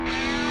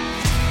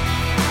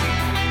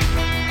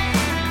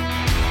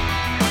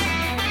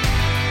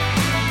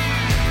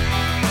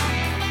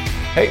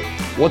Hey,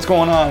 what's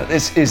going on?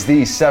 This is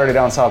the Saturday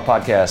Down South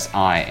podcast.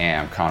 I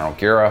am Connor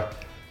O'Gara.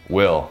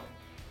 Will,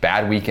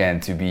 bad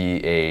weekend to be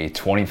a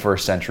 21st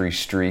century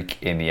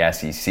streak in the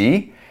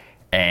SEC,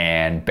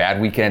 and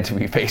bad weekend to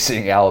be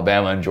facing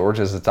Alabama and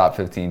Georgia as a top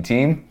 15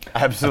 team.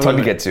 Absolutely. A ton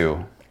to get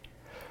to.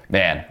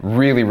 Man,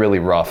 really, really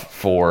rough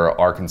for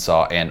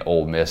Arkansas and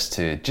Ole Miss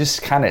to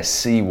just kind of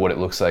see what it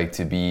looks like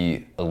to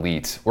be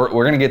elite. We're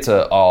going to get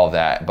to all of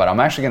that, but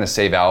I'm actually going to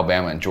save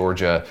Alabama and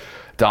Georgia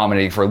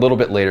dominating for a little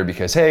bit later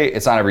because, hey,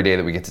 it's not every day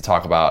that we get to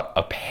talk about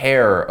a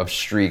pair of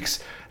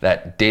streaks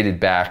that dated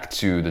back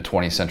to the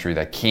 20th century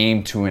that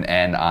came to an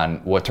end on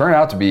what turned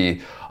out to be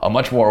a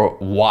much more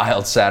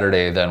wild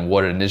Saturday than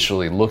what it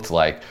initially looked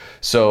like.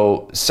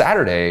 So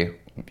Saturday,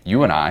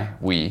 you and I,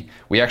 we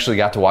actually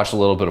got to watch a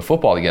little bit of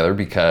football together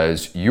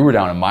because you were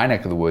down in my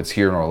neck of the woods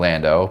here in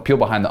Orlando. Peel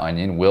behind the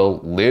onion, Will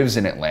lives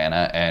in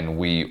Atlanta, and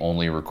we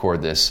only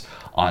record this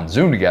on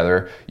Zoom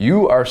together.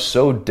 You are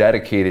so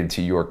dedicated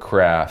to your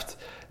craft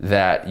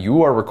that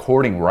you are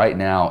recording right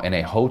now in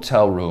a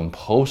hotel room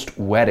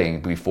post-wedding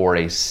before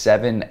a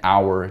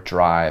 7-hour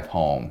drive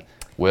home.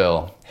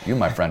 Will, you,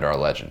 my friend, are a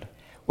legend.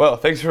 Well,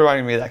 thanks for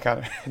reminding me of that,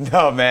 Connor.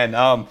 No, man.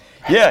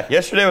 Yeah,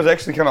 yesterday was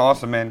actually kind of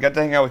awesome, man. Got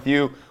to hang out with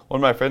you, one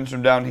of my friends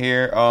from down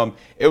here.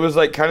 It was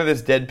like kind of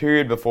this dead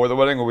period before the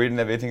wedding where we didn't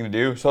have anything to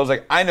do. So I was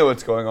like, I know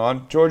what's going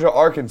on. Georgia,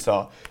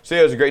 Arkansas. So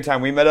yeah, it was a great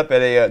time. We met up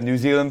at a New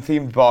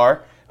Zealand-themed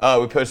bar.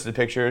 We posted the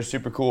pictures.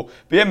 Super cool.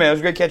 But yeah, man, it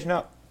was great catching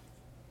up.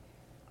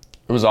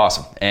 It was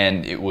awesome,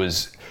 and it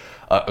was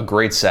a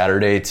great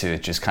Saturday to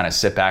just kind of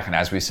sit back and,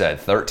 as we said,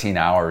 13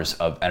 hours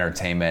of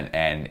entertainment,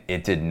 and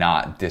it did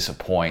not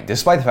disappoint,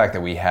 despite the fact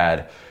that we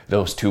had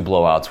those two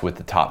blowouts with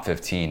the top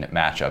 15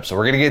 matchups. So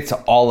we're going to get to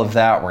all of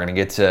that. We're going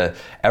to get to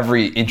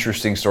every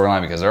interesting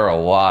storyline because there are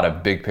a lot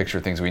of big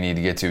picture things we need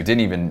to get to. Didn't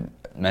even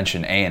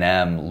mention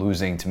A&M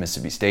losing to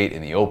Mississippi State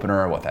in the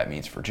opener, what that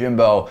means for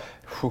Jimbo.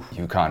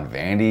 UConn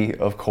Vandy,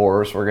 of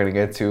course, we're going to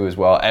get to as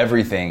well.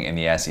 Everything in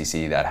the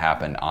SEC that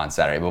happened on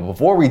Saturday. But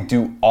before we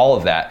do all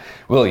of that,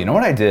 Will, you know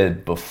what I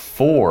did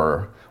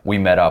before we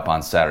met up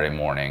on Saturday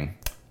morning?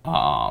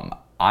 I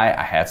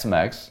had some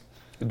eggs.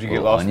 Did you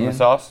get lost in the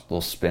sauce? A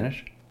little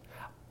spinach.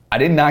 I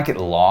did not get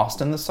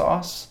lost in the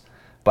sauce,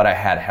 but I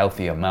had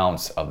healthy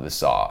amounts of the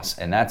sauce.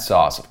 And that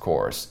sauce, of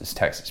course, is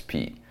Texas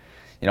Pete.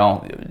 You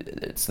know,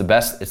 it's the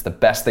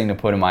best thing to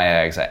put in my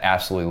eggs. I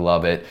absolutely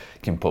love it.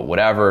 You can put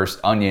whatever,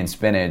 onion,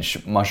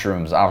 spinach,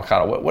 mushrooms,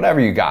 avocado, whatever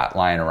you got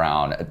lying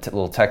around. A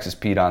little Texas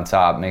Pete on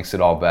top makes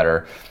it all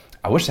better.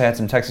 I wish I had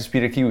some Texas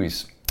Pita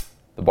Kiwis,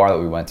 the bar that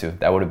we went to.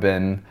 That would have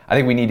been, I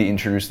think we need to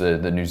introduce the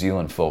New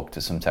Zealand folk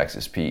to some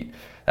Texas Pete.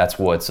 That's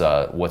what's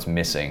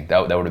missing.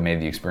 That would have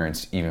made the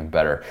experience even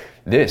better.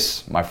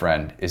 This, my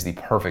friend, is the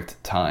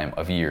perfect time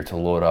of year to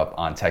load up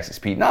on Texas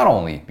Pete, not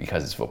only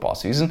because it's football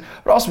season,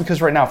 but also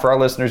because right now, for our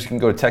listeners, you can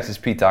go to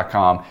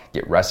TexasPete.com,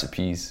 get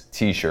recipes,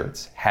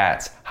 t-shirts,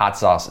 hats, hot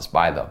sauces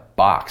by the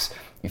box.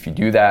 If you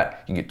do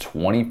that, you can get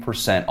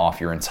 20%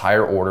 off your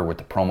entire order with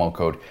the promo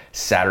code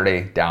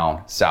Saturday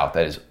Down South.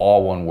 That is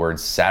all one word,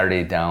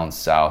 Saturday Down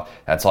South.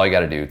 That's all you got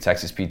to do.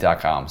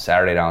 TexasPete.com,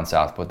 Saturday Down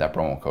South. Put that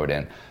promo code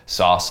in.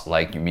 Sauce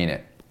like you mean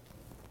it.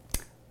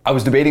 I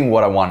was debating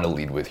what I wanted to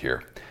lead with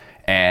here,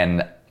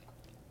 and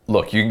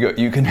look,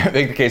 you can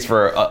make the case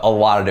for a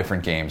lot of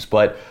different games,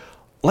 but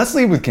let's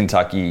lead with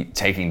Kentucky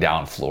taking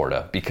down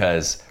Florida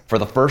because for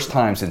the first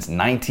time since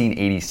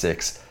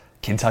 1986.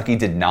 Kentucky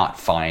did not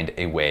find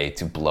a way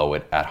to blow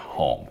it at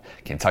home.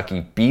 Kentucky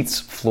beats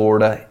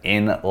Florida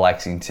in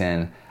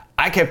Lexington.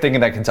 I kept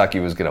thinking that Kentucky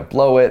was going to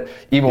blow it.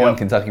 Even when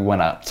Kentucky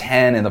went up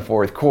 10 in the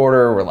fourth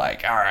quarter, we're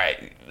like, all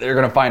right, they're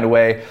going to find a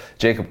way.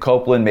 Jacob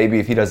Copeland, maybe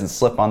if he doesn't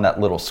slip on that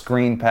little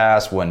screen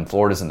pass when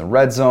Florida's in the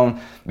red zone,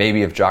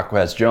 maybe if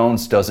Jacquez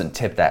Jones doesn't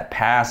tip that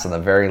pass on the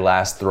very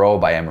last throw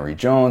by Emory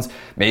Jones,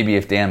 maybe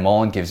if Dan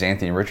Mullen gives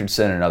Anthony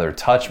Richardson another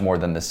touch more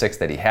than the 6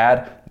 that he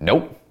had.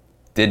 Nope,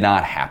 did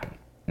not happen.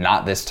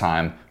 Not this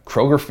time.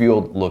 Kroger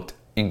Field looked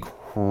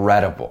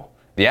incredible.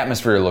 The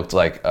atmosphere looked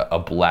like a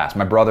blast.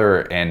 My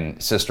brother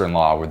and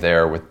sister-in-law were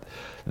there with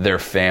their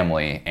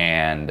family,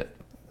 and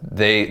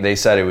they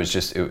said it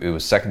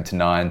was second to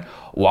none.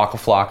 Waka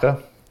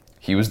Flocka,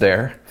 he was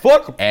there.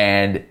 Flocka.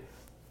 And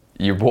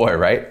your boy,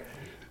 right?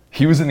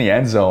 He was in the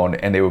end zone,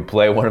 and they would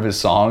play one of his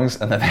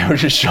songs, and then they would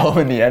just show him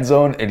in the end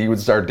zone, and he would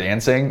start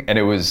dancing, and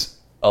it was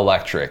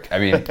electric. I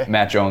mean,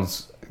 Matt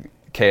Jones,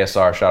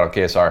 KSR, shout out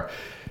KSR,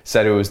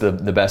 said it was the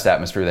best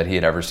atmosphere that he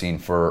had ever seen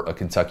for a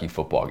Kentucky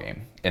football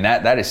game. And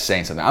that is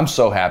saying something. I'm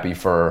so happy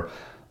for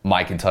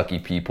my Kentucky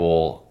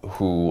people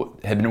who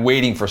have been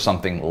waiting for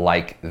something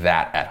like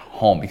that at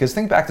home. Because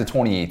think back to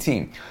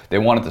 2018. They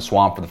won at the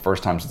Swamp for the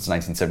first time since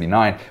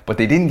 1979, but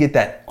they didn't get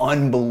that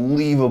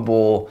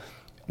unbelievable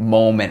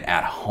moment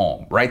at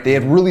home, right? They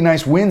had really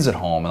nice wins at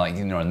home.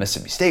 And the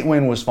Mississippi State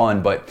win was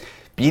fun, but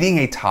beating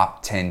a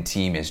top 10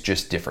 team is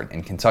just different.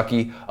 And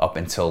Kentucky, up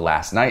until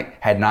last night,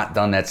 had not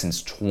done that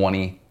since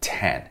 2010.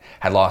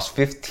 Had lost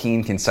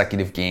 15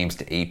 consecutive games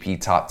to AP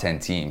top 10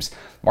 teams.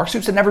 Mark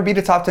Stoops had never beat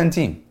a top 10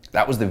 team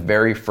That was the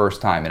very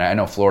first time. And I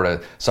know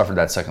Florida suffered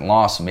that second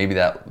loss, so maybe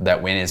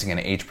that win isn't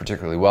going to age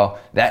particularly well.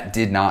 That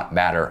did not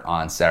matter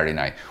on Saturday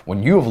night.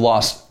 When you have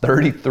lost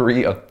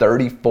 33 of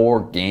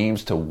 34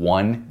 games to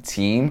one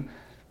team,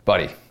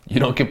 buddy, you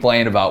don't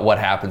complain about what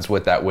happens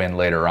with that win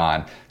later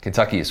on.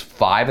 Kentucky is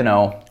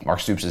 5-0. Mark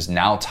Stoops is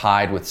now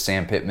tied with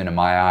Sam Pittman in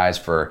my eyes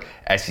for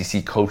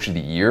SEC Coach of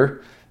the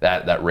Year.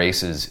 That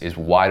race is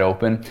wide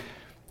open.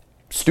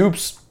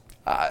 Stoops,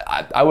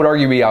 I would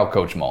argue, he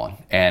outcoached Mullen.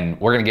 And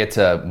we're going to get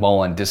to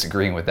Mullen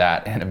disagreeing with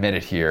that in a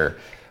minute here.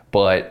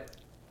 But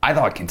I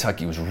thought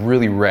Kentucky was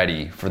really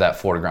ready for that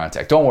Florida ground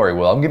attack. Don't worry,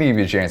 Will. I'm going to give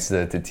you a chance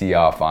to tee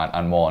off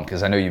on Mullen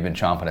because I know you've been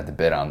chomping at the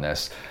bit on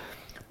this.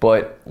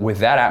 But with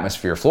that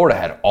atmosphere, Florida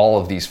had all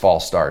of these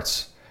false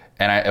starts.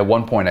 And at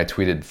one point I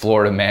tweeted,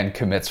 Florida man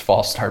commits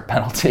false start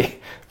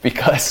penalty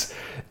because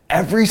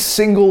every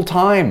single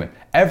time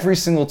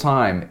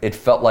it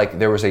felt like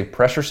there was a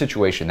pressure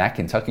situation. That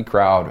Kentucky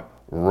crowd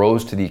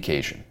rose to the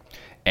occasion.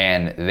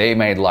 And they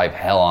made life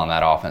hell on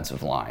that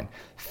offensive line.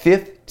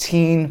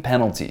 15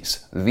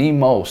 penalties, the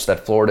most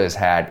that Florida has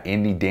had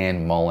in the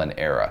Dan Mullen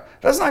era.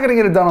 That's not going to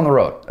get it done on the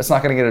road. That's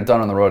not going to get it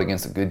done on the road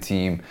against a good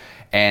team.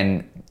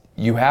 And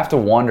you have to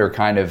wonder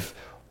kind of,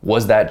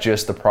 was that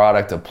just the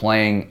product of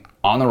playing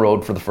on the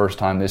road for the first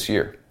time this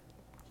year?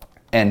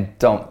 And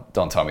don't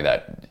tell me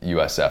that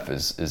USF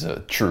is a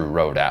true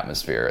road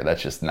atmosphere.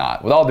 That's just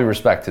not. With all due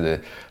respect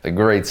to the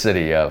great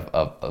city of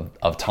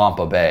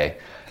Tampa Bay,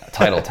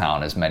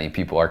 Titletown as many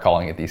people are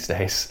calling it these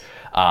days,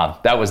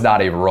 that was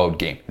not a road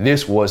game.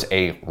 This was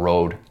a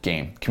road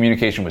game.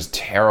 Communication was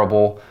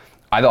terrible.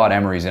 I thought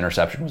Emory's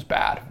interception was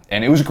bad.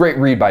 And it was a great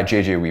read by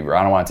J.J. Weaver.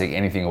 I don't want to take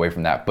anything away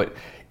from that. But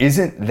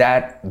isn't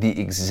that the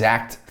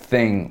exact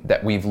thing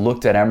that we've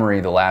looked at Emory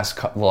the last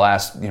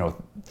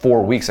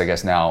 4 weeks, I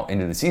guess now,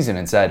 into the season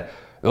and said,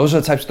 those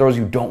are the types of throws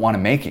you don't want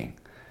him making.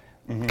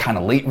 Mm-hmm. Kind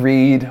of late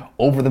read,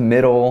 over the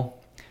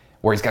middle,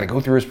 where he's got to go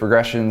through his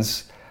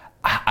progressions.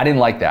 I didn't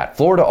like that.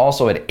 Florida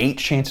also had 8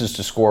 chances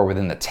to score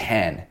within the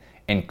 10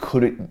 and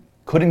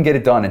couldn't get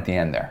it done at the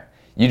end there.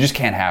 You just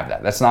can't have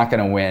that. That's not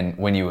going to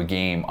win you a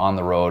game on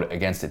the road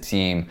against a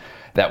team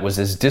that was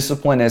as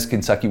disciplined as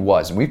Kentucky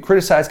was. And we've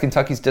criticized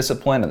Kentucky's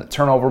discipline and the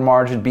turnover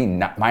margin being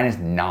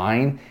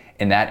 -9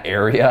 in that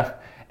area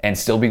and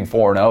still being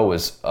 4-0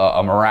 was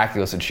a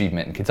miraculous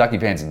achievement. And Kentucky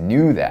fans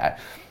knew that.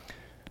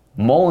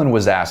 Mullen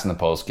was asked in the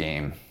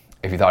postgame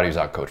if he thought he was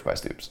outcoached by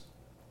Stoops.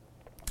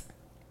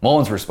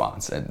 Mullen's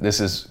response, and this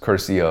is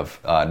courtesy of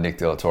Nick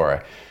De La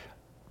Torre,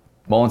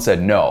 Mullen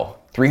said, no,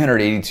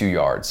 382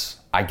 yards.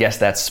 I guess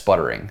that's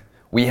sputtering.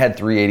 We had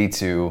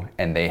 382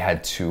 and they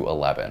had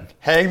 211.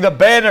 Hang the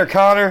banner,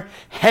 Connor.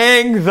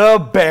 Hang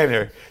the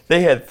banner.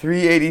 They had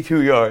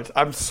 382 yards.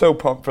 I'm so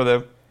pumped for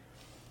them.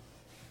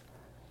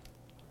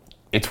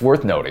 It's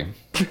worth noting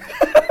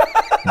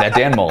that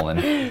Dan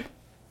Mullen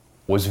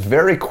was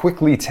very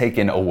quickly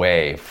taken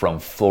away from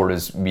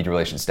Florida's media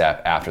relations staff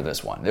after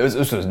this one.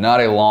 This was not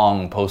a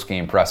long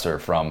post-game presser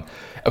from,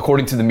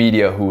 according to the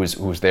media who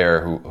was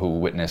there, who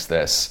witnessed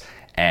this.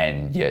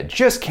 And you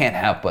just can't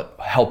help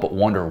but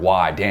wonder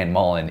why Dan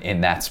Mullen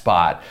in that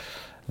spot,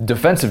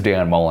 defensive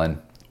Dan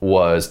Mullen,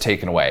 was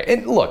taken away.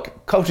 And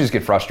look, coaches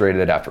get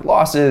frustrated after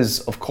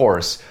losses, of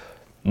course.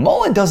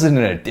 Mullen does it in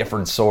a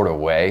different sort of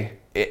way,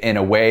 in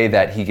a way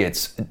that he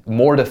gets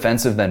more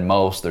defensive than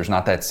most. There's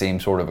not that same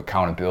sort of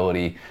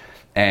accountability.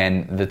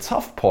 And the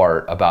tough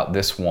part about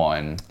this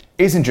one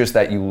isn't just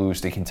that you lose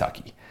to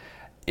Kentucky.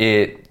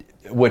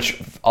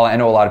 Which I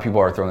know a lot of people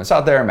are throwing this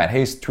out there. Matt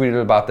Hayes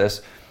tweeted about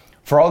this.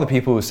 For all the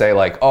people who say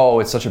like,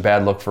 oh, it's such a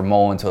bad look for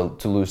Mullen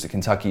to lose to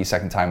Kentucky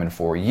second time in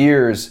 4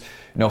 years.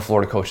 No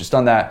Florida coach has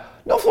done that.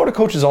 No Florida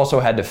coach has also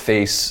had to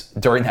face,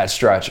 during that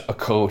stretch, a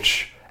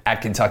coach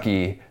at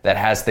Kentucky that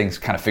has things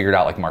kind of figured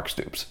out like Mark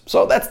Stoops.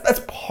 So that's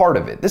part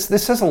of it. This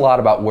says a lot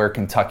about where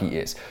Kentucky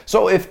is.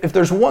 So if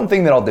there's one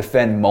thing that I'll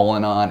defend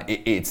Mullen on,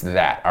 it's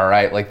that, all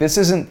right? Like this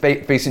isn't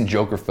facing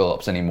Joker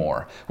Phillips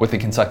anymore with the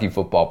Kentucky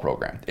football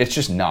program. It's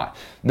just not.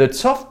 The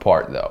tough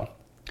part, though,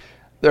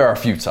 there are a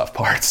few tough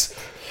parts.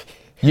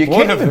 You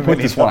can't even put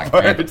this one on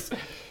Grantham.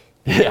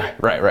 Yeah,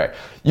 right.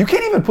 You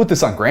can't even put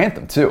this on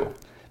Grantham, too,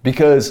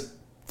 because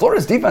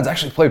Florida's defense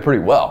actually played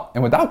pretty well.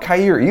 And without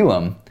Kaiir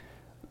Elam,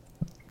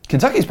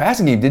 Kentucky's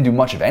passing game didn't do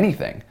much of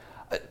anything.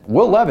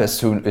 Will Levis,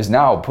 who is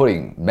now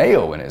putting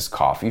mayo in his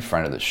coffee,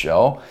 friend of the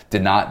show,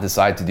 did not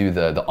decide to do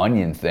the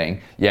onion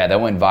thing. Yeah, that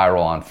went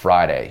viral on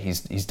Friday.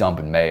 He's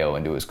dumping mayo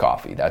into his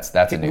coffee. That's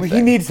a new thing.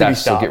 He needs to be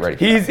stopped. So get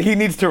ready. He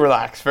needs to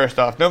relax, first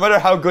off. No matter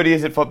how good he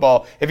is at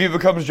football, if he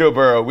becomes Joe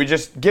Burrow, we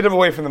just get him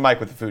away from the mic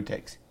with the food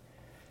takes.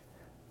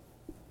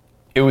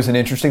 It was an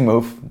interesting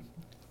move.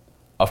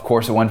 Of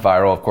course, it went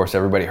viral. Of course,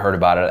 everybody heard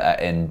about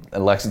it. In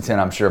Lexington,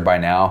 I'm sure by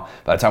now,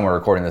 by the time we're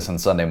recording this on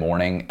Sunday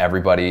morning,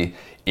 everybody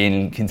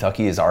in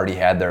Kentucky has already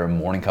had their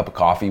morning cup of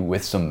coffee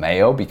with some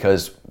mayo,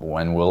 because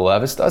when Will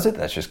Levis does it,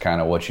 that's just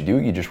kind of what you do.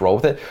 You just roll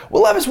with it.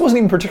 Will Levis wasn't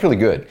even particularly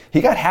good.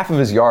 He got half of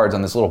his yards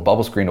on this little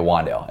bubble screen to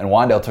Wandale, and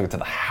Wandale took it to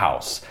the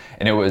house.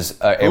 And it was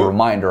a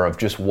reminder of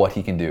just what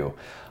he can do.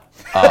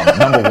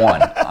 Number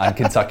one on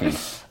Kentucky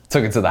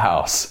took it to the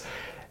house.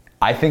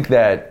 I think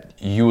that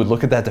you would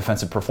look at that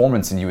defensive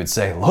performance and you would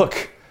say,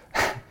 look,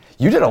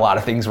 you did a lot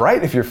of things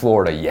right if you're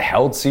Florida. You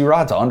held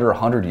C-Rod to under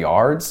 100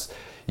 yards.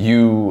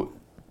 You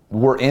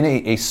were in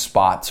a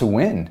spot to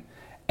win.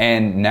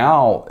 And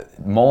now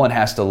Mullen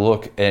has to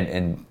look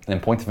and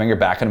point the finger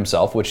back at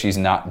himself, which he's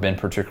not been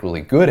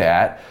particularly good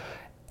at,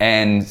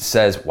 and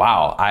says,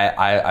 wow,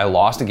 I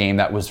lost a game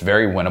that was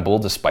very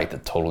winnable despite the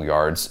total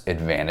yards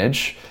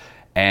advantage.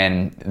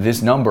 And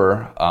this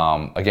number,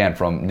 again,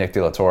 from Nick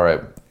De La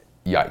Torre,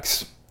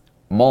 yikes.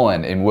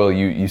 Mullen, and Will,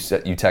 you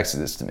texted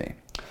this to me.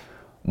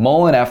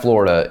 Mullen at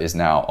Florida is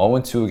now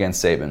 0-2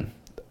 against Saban,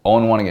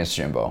 0-1 against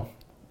Jimbo,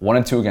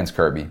 1-2 against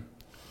Kirby,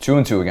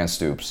 2-2 against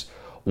Stoops,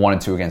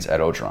 1-2 against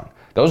Ed Orgeron.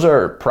 Those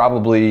are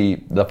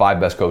probably the 5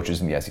 best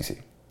coaches in the SEC.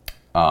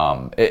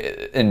 And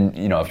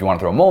if you want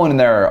to throw Mullen in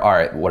there, all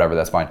right, whatever,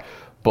 that's fine.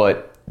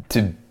 But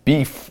to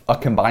be a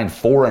combined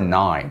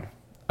 4-9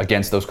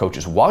 against those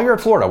coaches while you're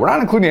at Florida, we're not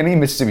including any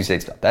Mississippi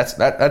State stuff. That's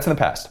in the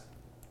past.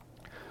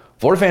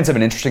 Florida fans have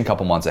an interesting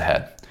couple months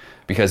ahead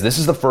because this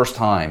is the first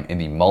time in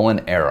the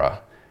Mullen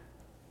era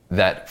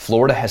that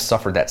Florida has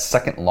suffered that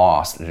second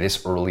loss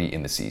this early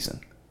in the season.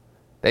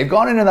 They've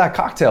gone into that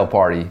cocktail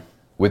party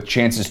with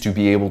chances to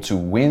be able to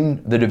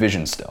win the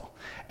division still.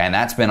 And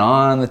that's been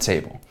on the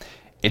table.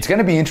 It's going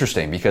to be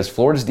interesting because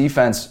Florida's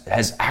defense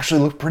has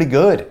actually looked pretty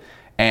good.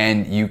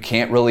 And you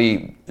can't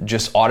really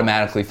just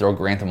automatically throw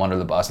Grantham under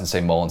the bus and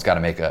say Mullen's got to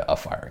make a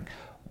firing.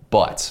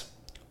 But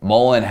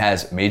Mullen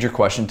has major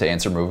question to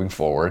answer moving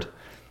forward.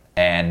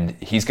 And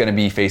he's going to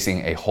be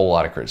facing a whole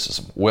lot of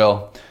criticism.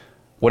 Will,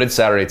 what did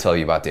Saturday tell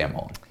you about Dan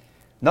Mullen?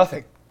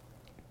 Nothing.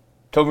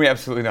 Told me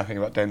absolutely nothing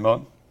about Dan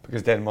Mullen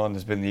because Dan Mullen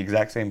has been the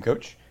exact same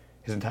coach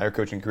his entire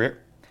coaching career.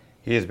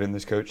 He has been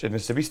this coach at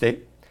Mississippi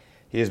State.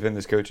 He has been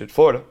this coach at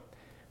Florida.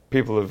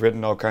 People have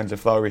written all kinds of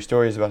flowery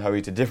stories about how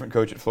he's a different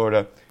coach at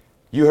Florida.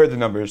 You heard the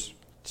numbers.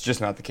 It's just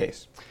not the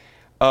case.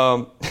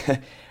 Andrew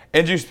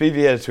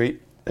Spivey had a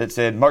tweet that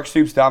said, Mark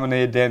Stoops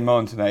dominated Dan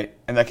Mullen tonight,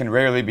 and that can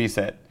rarely be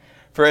said.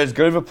 For as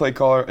good of a play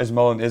caller as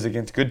Mullen is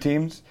against good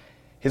teams,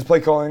 his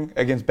play calling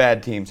against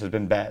bad teams has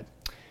been bad.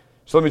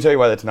 So let me tell you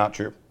why that's not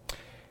true.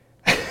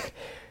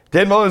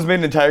 Dan Mullen has made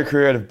an entire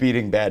career out of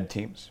beating bad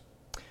teams.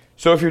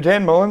 So if you're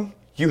Dan Mullen,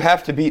 you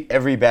have to beat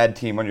every bad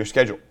team on your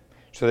schedule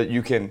so that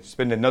you can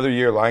spend another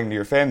year lying to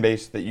your fan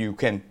base that you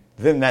can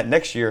then that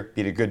next year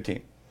beat a good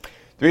team.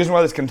 The reason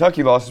why this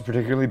Kentucky loss is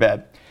particularly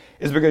bad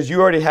is because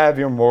you already have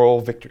your moral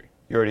victory.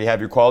 You already have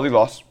your quality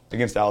loss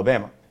against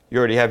Alabama. You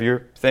already have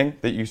your thing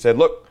that you said,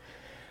 look,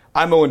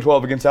 I'm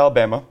 0-12 against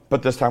Alabama,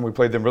 but this time we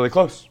played them really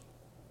close.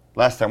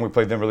 Last time we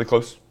played them really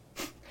close.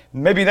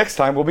 Maybe next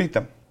time we'll beat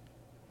them.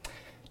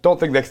 Don't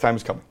think next time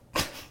is coming.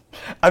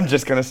 I'm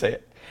just going to say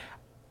it.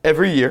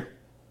 Every year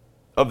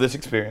of this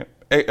experiment,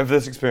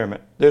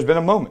 there's been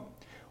a moment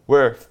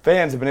where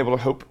fans have been able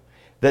to hope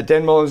that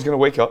Dan Mullen is going to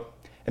wake up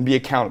and be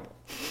accountable.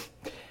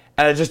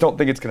 And I just don't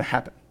think it's going to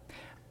happen.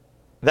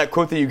 That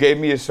quote that you gave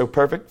me is so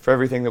perfect for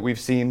everything that we've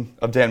seen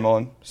of Dan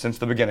Mullen since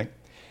the beginning.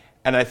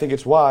 And I think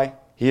it's why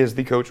he is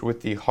the coach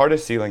with the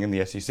hardest ceiling in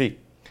the SEC.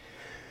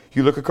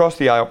 You look across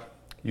the aisle,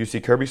 you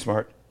see Kirby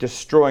Smart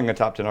destroying a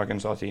top 10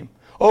 Arkansas team.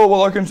 Oh,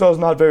 well, Arkansas is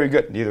not very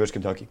good. Neither is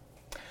Kentucky.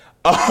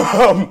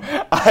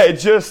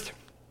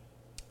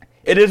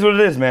 It is what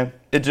it is, man.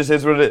 It just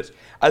is what it is.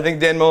 I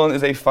think Dan Mullen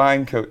is a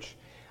fine coach.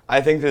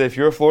 I think that if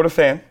you're a Florida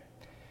fan,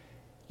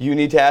 you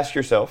need to ask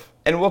yourself,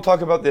 and we'll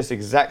talk about this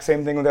exact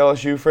same thing with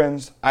LSU,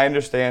 friends. I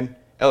understand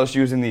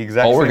LSU is in the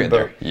exact same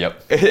boat.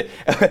 Yep.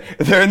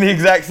 They're in the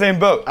exact same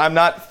boat. I'm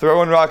not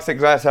throwing rocks at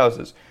glass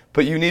houses.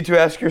 But you need to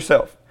ask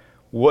yourself,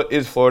 what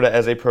is Florida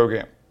as a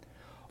program?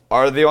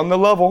 Are they on the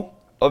level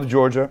of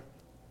Georgia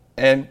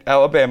and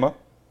Alabama?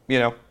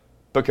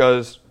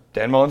 Because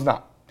Dan Mullen's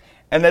not.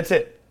 And that's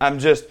it.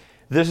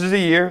 This is a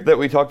year that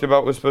we talked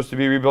about was supposed to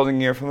be a rebuilding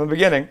year from the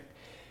beginning.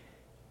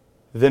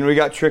 Then we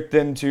got tricked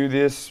into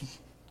this,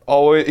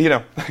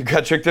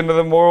 got tricked into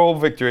the moral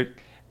victory.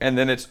 And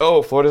then it's,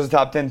 Florida's a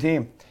top 10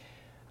 team.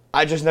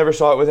 I just never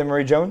saw it with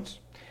Emory Jones.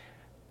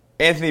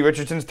 Anthony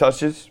Richardson's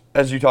touches,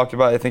 as you talked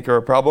about, I think are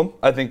a problem.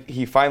 I think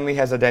he finally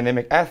has a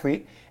dynamic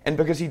athlete. And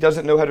because he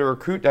doesn't know how to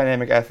recruit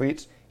dynamic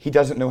athletes, he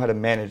doesn't know how to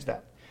manage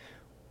that.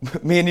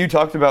 Me and you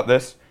talked about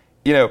this.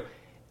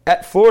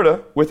 At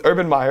Florida with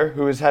Urban Meyer,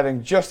 who is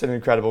having just an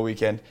incredible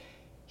weekend,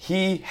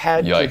 he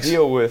had to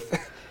deal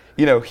with,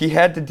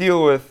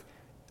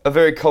 a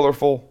very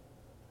colorful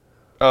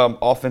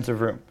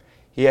offensive room.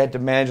 He had to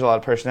manage a lot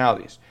of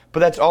personalities, but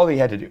that's all he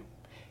had to do.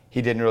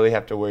 He didn't really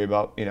have to worry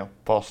about,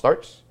 false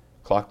starts,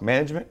 clock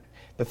management,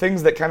 the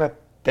things that kind of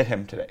bit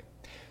him today.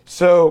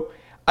 So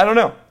I don't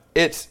know.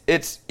 It's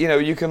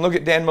you can look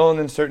at Dan Mullen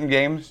in certain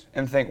games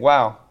and think,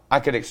 wow, I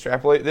could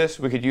extrapolate this.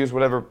 We could use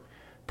whatever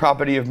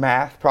property of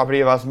math, property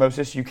of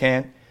osmosis you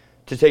can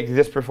to take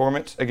this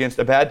performance against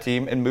a bad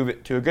team and move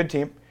it to a good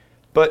team.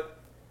 But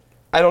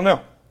I don't know.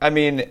 I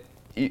mean,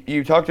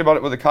 you talked about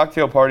it with a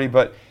cocktail party,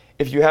 but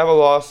if you have a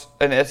loss,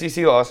 an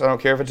SEC loss, I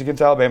don't care if it's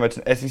against Alabama, it's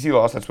an SEC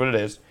loss, that's what it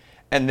is,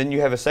 and then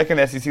you have a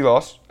second SEC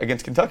loss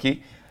against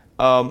Kentucky,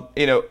 I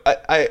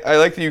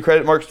like that you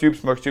credit Mark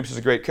Stoops. Mark Stoops is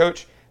a great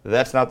coach.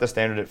 That's not the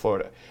standard at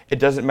Florida. It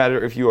doesn't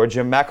matter if you are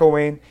Jim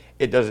McElwain.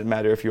 It doesn't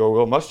matter if you are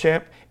Will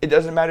Muschamp. It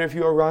doesn't matter if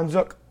you are Ron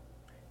Zook.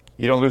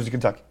 You don't lose to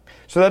Kentucky.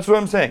 So that's what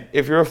I'm saying.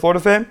 If you're a Florida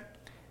fan,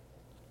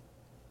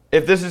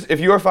 if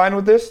you are fine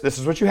with this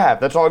is what you have.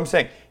 That's all I'm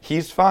saying.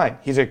 He's fine.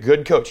 He's a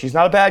good coach. He's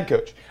not a bad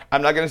coach.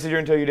 I'm not going to sit here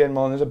and tell you Dan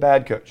Mullen is a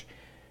bad coach.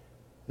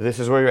 This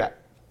is where you're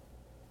at.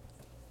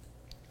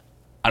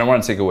 I don't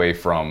want to take away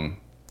from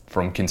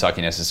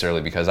Kentucky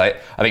necessarily, because I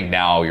think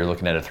now you're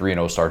looking at a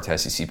 3-0 start to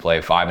SEC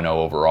play, 5-0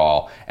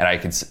 overall,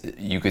 and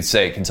you could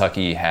say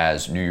Kentucky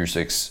has New Year's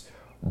Six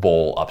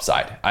Bowl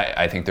upside.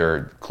 I think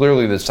they're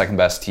clearly the second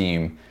best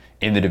team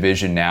in the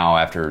division now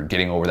after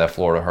getting over that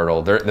Florida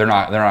hurdle. They're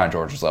not on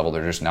Georgia's level.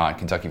 They're just not.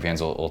 Kentucky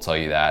fans will tell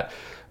you that.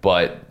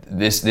 But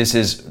this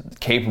is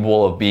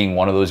capable of being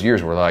one of those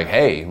years where they're like,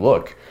 hey,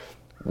 look,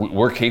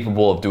 we're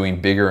capable of doing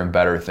bigger and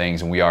better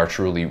things, and we are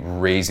truly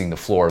raising the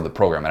floor of the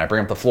program. And I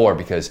bring up the floor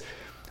because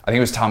I think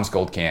it was Thomas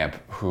Goldkamp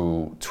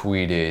who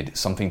tweeted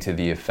something to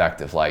the effect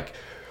of like,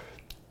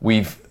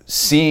 we've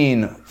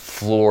seen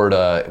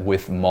Florida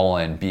with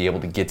Mullen be able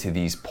to get to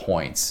these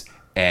points,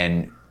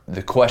 and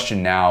the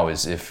question now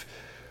is if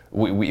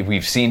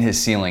we've seen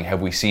his ceiling,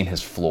 have we seen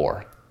his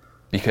floor?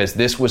 Because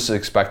this was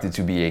expected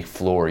to be a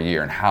floor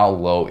year, and how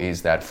low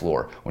is that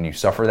floor? When you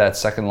suffer that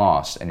second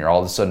loss and you're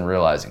all of a sudden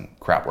realizing,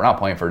 crap, we're not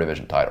playing for a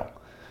division title.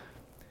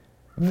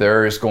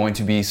 There is going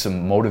to be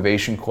some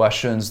motivation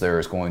questions. There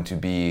is going to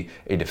be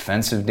a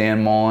defensive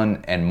Dan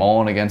Mullen and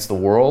Mullen against the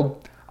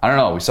world. I don't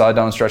know. We saw it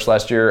down the stretch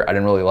last year. I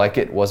didn't really like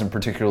it. It wasn't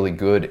particularly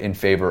good in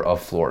favor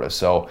of Florida.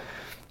 So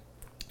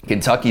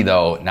Kentucky,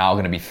 though, now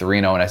going to be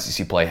 3-0 in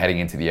SEC play heading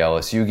into the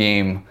LSU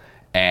game.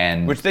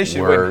 And which they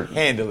should win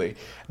handily.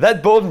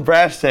 That bold and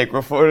brash take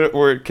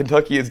where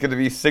Kentucky is going to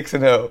be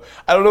 6-0.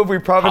 I don't know if we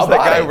promised that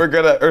guy we're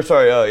going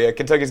to,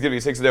 Kentucky's going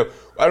to be 6-0.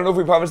 I don't know if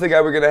we promised the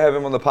guy we're going to have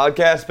him on the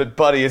podcast, but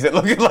buddy, is it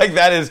looking like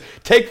that is,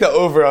 take the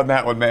over on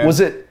that one, man. Was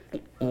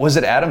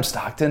it Adam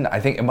Stockton? I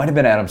think it might have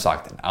been Adam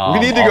Stockton. We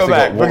need to go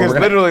back because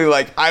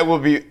literally, I will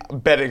be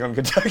betting on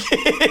Kentucky.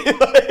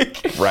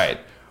 Right.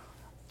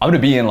 I'm going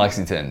to be in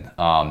Lexington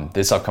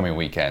this upcoming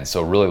weekend,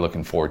 so really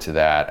looking forward to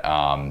that.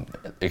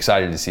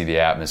 Excited to see the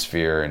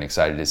atmosphere and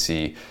excited to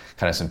see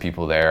kind of some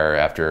people there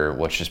after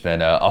what's just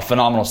been a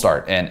phenomenal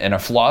start and a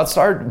flawed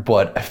start,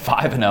 but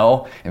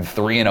 5-0 and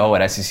 3-0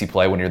 in SEC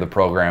play when you're the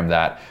program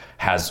that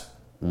has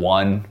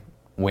one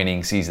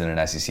winning season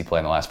in SEC play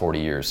in the last 40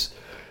 years.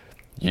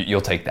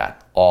 You'll take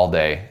that all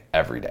day,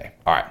 every day.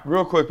 All right.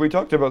 Real quick, we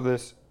talked about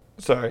this.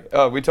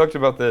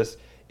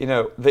 You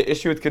know, the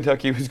issue with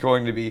Kentucky was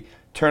going to be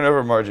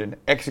turnover margin,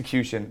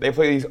 execution. They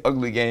play these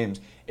ugly games.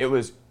 It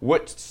was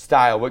what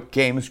style, what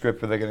game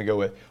script were they going to go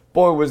with?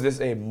 Boy, was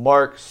this a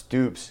Mark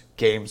Stoops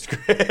game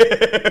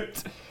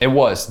script. It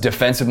was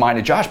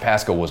defensive-minded. Josh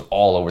Paschal was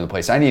all over the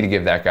place. I need to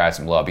give that guy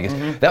some love because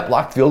that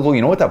blocked field goal,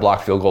 you know what that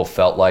blocked field goal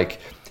felt like?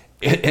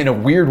 In a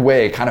weird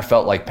way, it kind of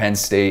felt like Penn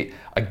State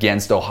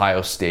against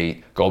Ohio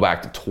State. Go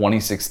back to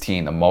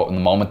 2016, the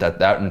moment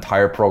that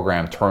entire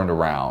program turned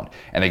around,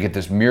 and they get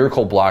this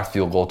miracle blocked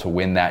field goal to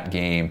win that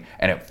game,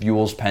 and it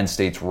fuels Penn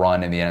State's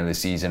run in the end of the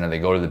season, and they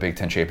go to the Big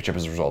Ten championship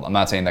as a result. I'm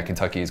not saying that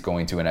Kentucky is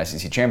going to an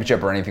SEC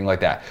championship or anything like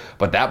that,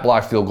 but that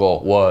blocked field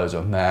goal was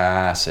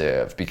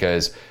massive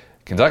because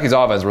Kentucky's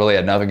offense really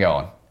had nothing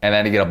going. And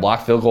then to get a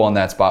blocked field goal in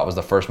that spot was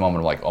the first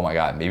moment of like, oh my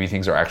God, maybe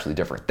things are actually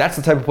different. That's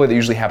the type of play that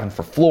usually happens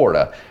for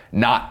Florida,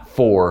 not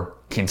for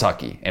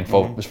Kentucky. And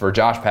for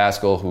Josh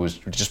Paschal, who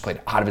just played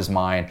out of his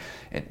mind,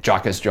 and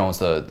Jacquez Jones,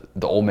 the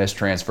Ole Miss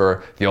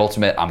transfer, the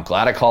ultimate, I'm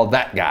glad I called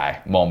that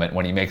guy moment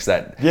when he makes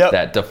that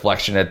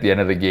deflection at the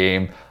end of the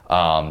game.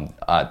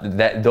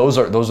 Those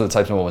are the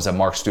types of moments that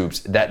Mark Stoops,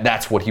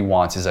 that's what he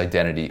wants his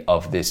identity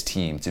of this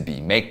team to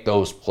be. Make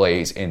those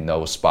plays in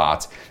those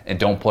spots and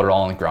don't put it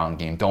all in the ground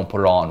game. Don't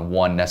put it all in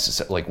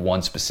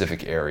one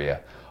specific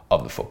area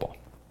of the football.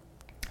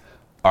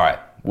 All right,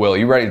 Will,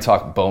 you ready to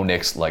talk Bo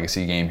Nix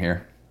legacy game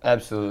here?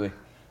 Absolutely.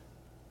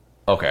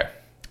 Okay.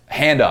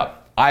 Hand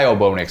up. I owe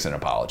Bo Nix an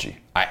apology.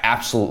 I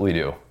absolutely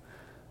do.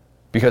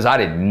 Because I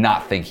did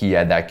not think he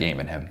had that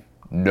game in him.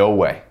 No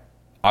way.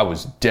 I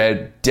was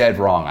dead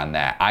wrong on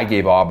that. I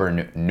gave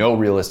Auburn no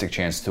realistic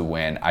chance to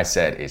win. I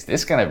said, is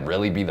this going to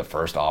really be the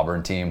first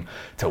Auburn team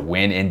to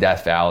win in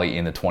Death Valley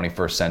in the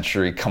 21st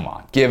century? Come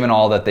on. Given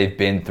all that they've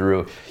been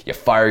through, you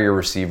fire your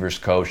receivers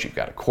coach, you've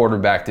got a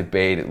quarterback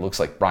debate. It looks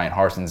like Brian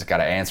Harson's got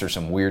to answer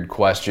some weird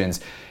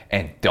questions.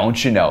 And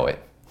don't you know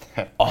it,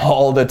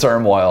 all the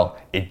turmoil,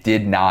 it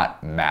did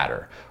not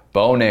matter.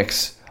 Bo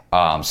Nix /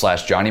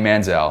 Johnny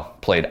Manziel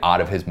played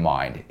out of his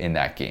mind in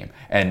that game.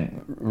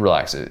 And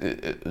relax,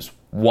 it was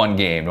one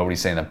game.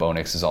 Nobody's saying that Bo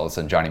Nix is all of a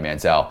sudden Johnny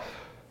Manziel.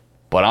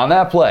 But on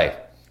that play,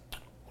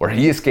 where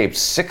he escaped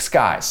 6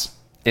 guys,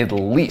 at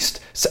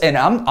least, and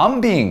I'm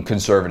being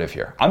conservative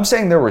here. I'm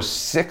saying there were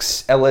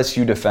 6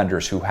 LSU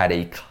defenders who had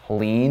a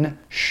clean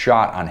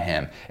shot on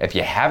him. If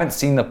you haven't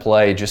seen the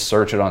play, just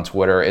search it on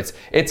Twitter.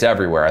 It's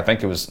everywhere. I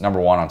think it was #1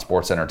 on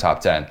SportsCenter Top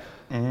 10.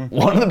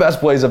 One of the best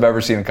plays I've ever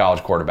seen a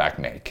college quarterback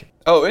make.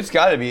 Oh, it's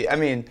got to be. I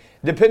mean,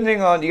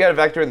 depending on, you got to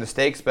factor in the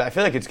stakes, but I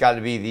feel like it's got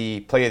to be the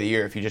play of the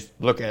year if you just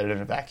look at it in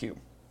a vacuum.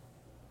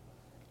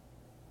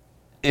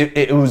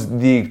 It was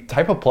the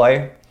type of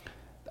play,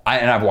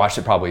 and I've watched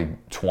it probably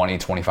 20,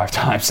 25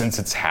 times since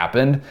it's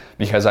happened,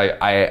 because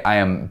I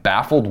am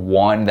baffled,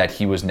 one, that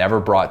he was never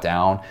brought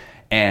down,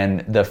 and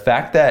the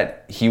fact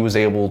that he was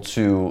able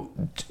to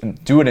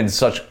do it in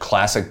such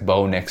classic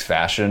Bo Nix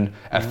fashion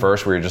at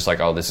first, where you're just like,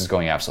 oh, this is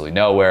going absolutely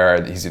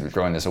nowhere. He's either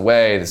throwing this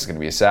away, this is going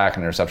to be a sack,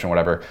 an interception,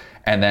 whatever.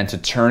 And then to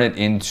turn it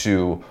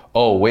into,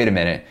 oh, wait a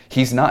minute,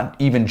 he's not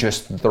even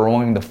just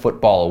throwing the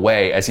football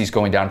away as he's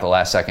going down at the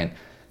last second.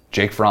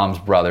 Jake Fromm's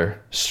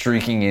brother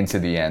streaking into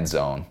the end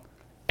zone.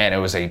 And it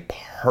was a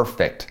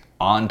perfect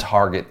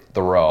on-target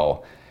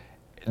throw.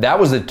 That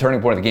was the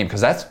turning point of the game,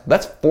 because that's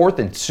 4th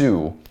and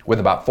 2 with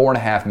about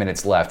 4.5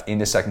 minutes left in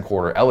the second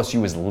quarter.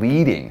 LSU was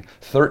leading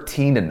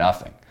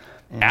 13-0.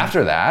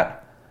 After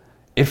that,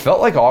 it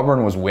felt like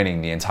Auburn was winning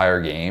the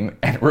entire game,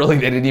 and really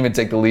they didn't even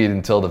take the lead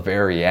until the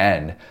very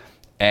end.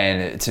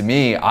 And to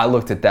me, I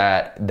looked at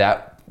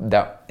that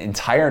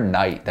entire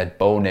night that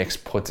Bo Nix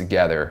put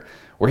together,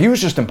 where he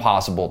was just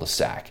impossible to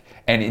sack.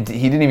 And he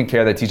didn't even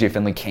care that TJ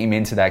Finley came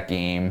into that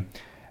game.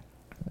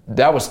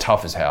 That was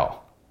tough as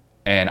hell.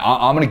 And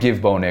I'm going to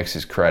give Bo Nix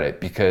his credit,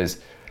 because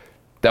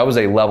that was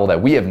a level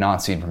that we have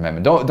not seen from him.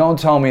 And don't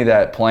tell me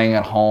that playing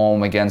at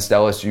home against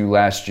LSU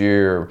last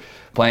year, or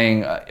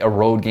playing a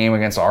road game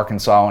against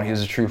Arkansas when he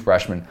was a true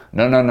freshman.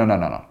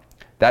 No.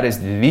 That is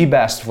the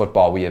best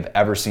football we have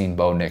ever seen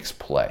Bo Nix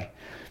play.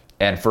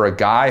 And for a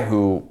guy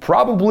who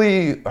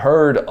probably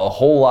heard a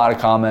whole lot of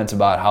comments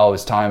about how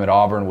his time at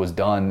Auburn was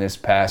done this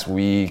past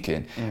week,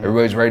 and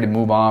everybody's ready to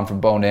move on from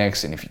Bo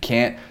Nix, and if you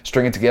can't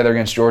string it together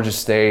against Georgia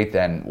State,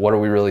 then what are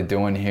we really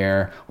doing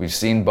here? We've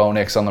seen Bo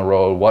Nix on the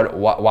road.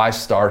 Why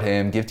start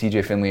him? Give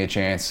TJ Finley a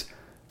chance?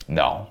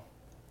 No.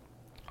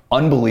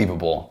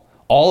 Unbelievable.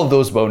 All of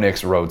those Bo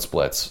Nix road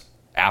splits,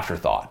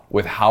 afterthought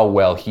with how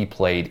well he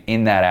played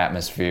in that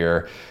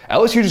atmosphere.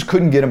 LSU just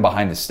couldn't get him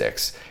behind the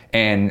sticks.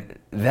 And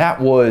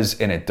that was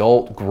an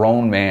adult,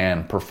 grown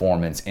man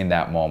performance in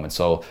that moment.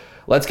 So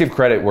let's give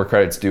credit where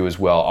credit's due as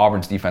well.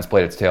 Auburn's defense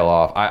played its tail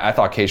off. I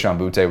thought Kayshon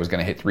Boutte was going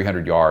to hit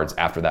 300 yards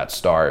after that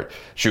start.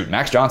 Shoot,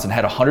 Max Johnson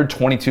had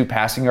 122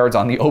 passing yards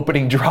on the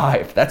opening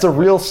drive. That's a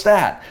real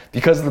stat.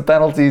 Because of the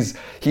penalties,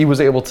 he was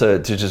able to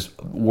just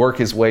work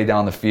his way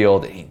down the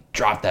field. He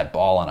dropped that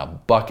ball on a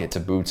bucket to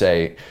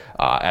Boutte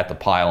at the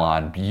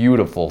pylon.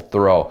 Beautiful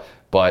throw.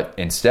 But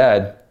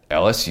instead,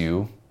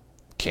 LSU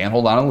can't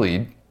hold on a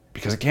lead,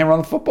 because it can't run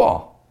the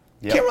football.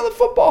 Yep. Can't run the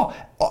football.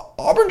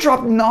 Auburn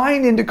dropped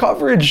 9 into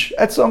coverage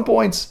at some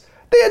points.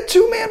 They had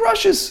 2-man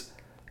rushes.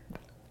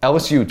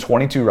 LSU,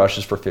 22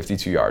 rushes for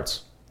 52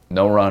 yards.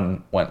 No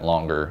run went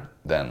longer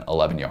than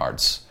 11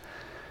 yards.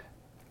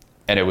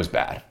 And it was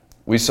bad.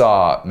 We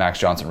saw Max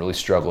Johnson really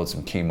struggle at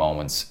some key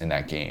moments in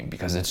that game,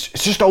 because it's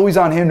just always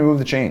on him to move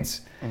the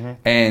chains.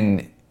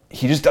 And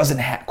he just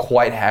doesn't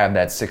quite have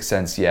that sixth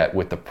sense yet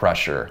with the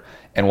pressure.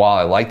 And while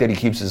I like that he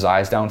keeps his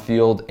eyes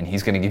downfield and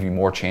he's going to give you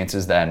more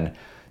chances than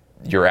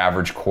your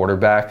average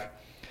quarterback,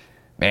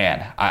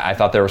 man, I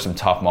thought there were some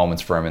tough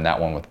moments for him in that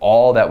one, with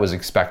all that was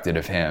expected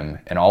of him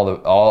and all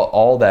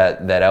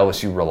that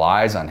LSU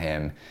relies on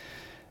him.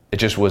 It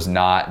just was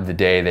not the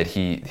day that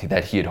he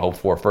had hoped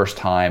for. First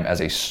time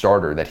as a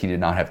starter that he did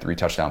not have 3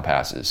 touchdown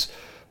passes.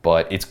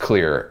 But it's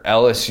clear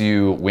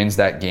LSU wins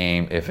that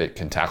game if it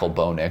can tackle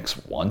Bo Nix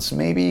once,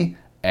 maybe.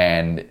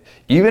 And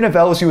even if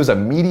LSU was a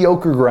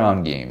mediocre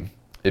ground game,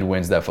 it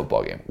wins that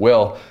football game.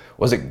 Will,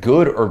 was it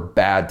good or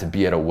bad to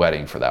be at a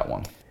wedding for that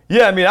one?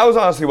 Yeah, I mean, I was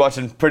honestly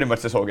watching pretty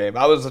much this whole game.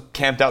 I was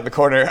camped out in the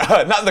corner,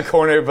 not in the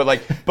corner, but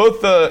like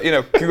both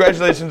the,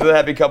 congratulations to the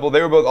happy couple.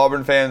 They were both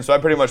Auburn fans, so I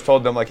pretty much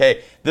told them, like,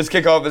 hey, this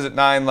kickoff is at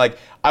 9. Like,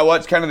 I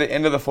watched kind of the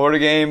end of the Florida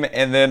game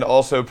and then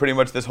also pretty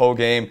much this whole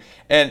game.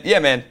 And yeah,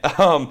 man,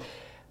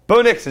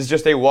 Bo Nix is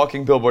just a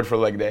walking billboard for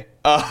leg day.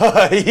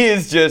 He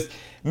is just,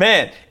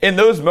 man, in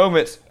those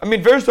moments, I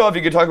mean, first off,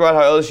 you could talk about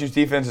how LSU's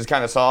defense is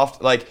kind of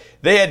soft. Like,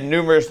 they had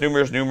numerous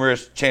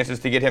chances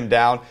to get him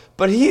down,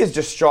 but he is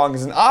just strong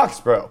as an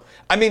ox, bro.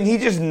 I mean, he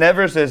just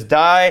never says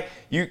die.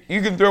 You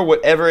can throw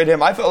whatever at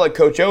him. I felt like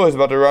Coach O was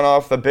about to run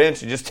off the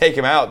bench and just take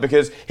him out,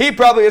 because he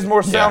probably has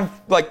more sound,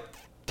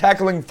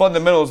 tackling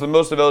fundamentals than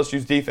most of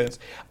LSU's defense.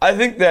 I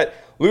think that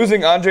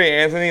losing Andre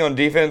Anthony on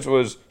defense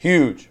was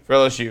huge for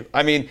LSU.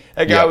 I mean,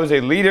 that guy was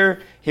a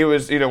leader. He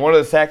was, one of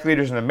the sack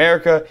leaders in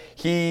America.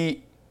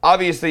 He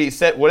obviously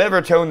set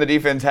whatever tone the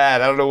defense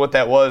had. I don't know what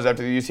that was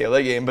after the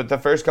UCLA game, but the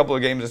first couple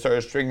of games that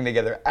started stringing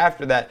together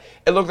after that,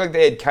 it looked like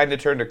they had kind of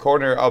turned a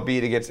corner,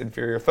 albeit against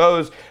inferior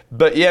foes.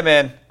 But yeah,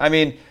 man, I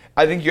mean,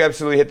 I think you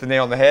absolutely hit the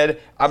nail on the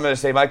head. I'm going to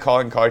say my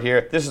calling card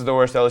here. This is the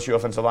worst LSU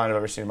offensive line I've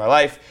ever seen in my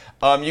life.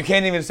 You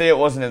can't even say it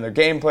wasn't in their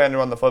game plan to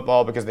run the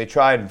football, because they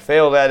tried and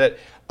failed at it.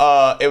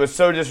 It was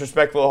so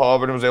disrespectful how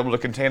Auburn was able to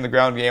contain the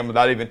ground game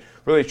without even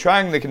really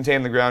trying to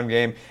contain the ground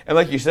game. And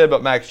like you said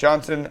about Max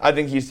Johnson, I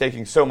think he's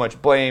taking so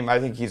much blame. I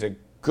think he's a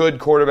good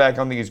quarterback. I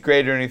don't think he's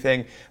great or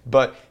anything,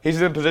 but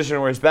he's in a position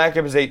where his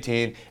backup is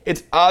 18.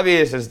 It's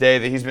obvious as day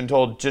that he's been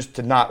told just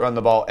to not run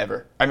the ball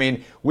ever. I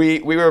mean, we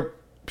were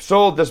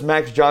sold this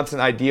Max Johnson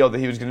ideal that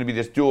he was going to be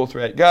this dual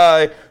threat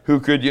guy who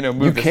could,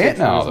 move the sticks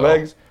with his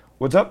legs.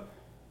 What's up?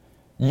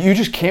 You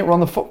just can't run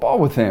the football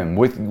with him.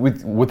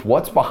 With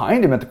what's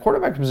behind him at the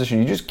quarterback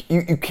position,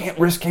 you can't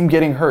risk him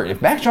getting hurt.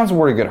 If Max Johnson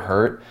were to get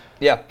hurt,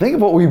 think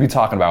of what we'd be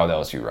talking about with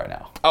LSU right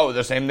now. Oh,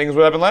 the same things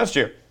would happen last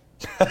year.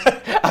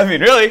 I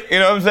mean, really, you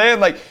know what I'm saying?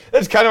 Like,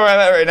 that's kind of where I'm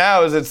at right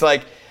now. Is it's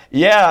like,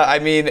 yeah, I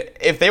mean,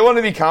 if they want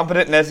to be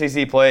competent in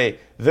SEC play,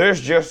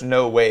 there's just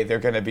no way they're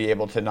going to be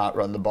able to not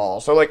run the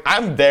ball. So, like,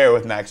 I'm there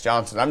with Max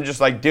Johnson. I'm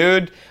just like,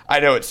 dude, I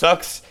know it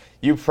sucks.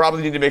 You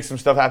probably need to make some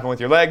stuff happen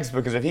with your legs,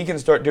 because if he can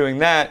start doing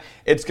that,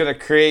 it's going to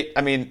create,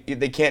 I mean,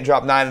 they can't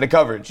drop 9 into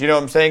coverage. You know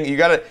what I'm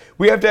saying?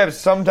 We have to have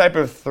some type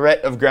of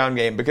threat of ground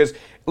game, because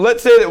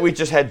let's say that we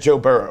just had Joe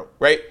Burrow,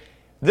 right?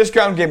 This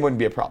ground game wouldn't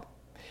be a problem.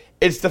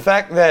 It's the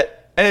fact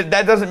that, and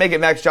that doesn't make it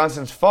Max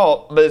Johnson's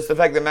fault, but it's the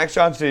fact that Max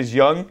Johnson is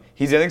young,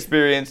 he's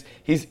inexperienced,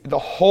 the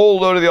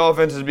whole load of the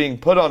offense is being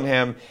put on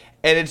him,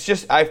 and it's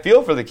just, I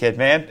feel for the kid,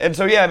 man. And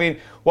so, yeah, I mean,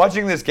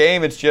 watching this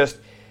game, it's just,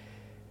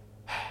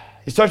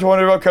 you start to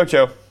wonder about Coach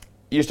O.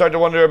 You start to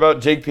wonder about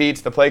Jake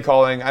Peetz, the play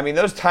calling. I mean,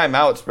 those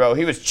timeouts, bro,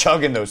 he was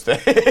chugging those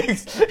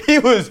things. He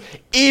was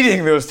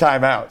eating those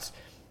timeouts.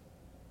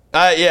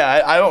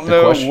 I don't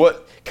know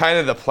what kind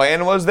of the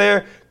plan was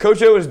there.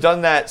 Coach O has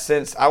done that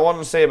since, I want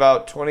to say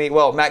about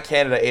Matt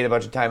Canada ate a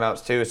bunch of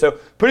timeouts too. So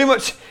pretty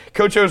much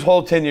Coach O's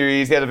whole tenure,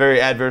 he's had a very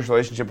adverse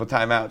relationship with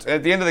timeouts. And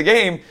at the end of the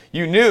game,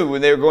 you knew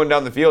when they were going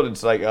down the field,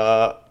 it's like,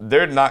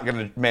 they're not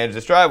going to manage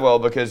this drive well,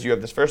 because you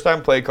have this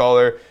first-time play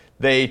caller.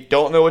 They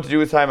don't know what to do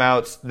with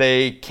timeouts.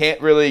 They can't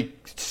really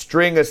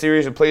string a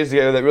series of plays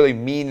together that really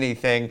mean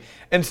anything.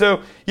 And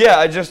so, yeah,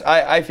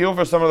 I feel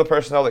for some of the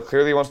personnel that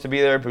clearly wants to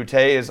be there.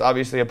 Boutte is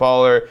obviously a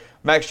baller.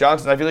 Max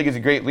Johnson, I feel like he's a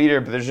great leader,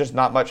 but there's just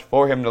not much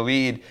for him to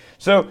lead.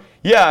 So,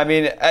 yeah, I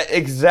mean,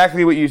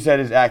 exactly what you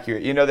said is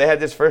accurate. They had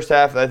this first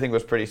half that I think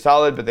was pretty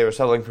solid, but they were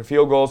settling for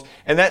field goals.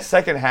 And that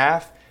second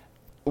half,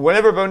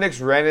 whenever Bo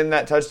Nix ran in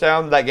that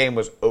touchdown, that game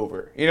was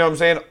over. You know what I'm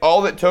saying?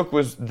 All it took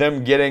was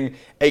them getting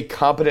a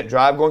competent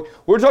drive going.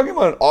 We're talking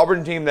about an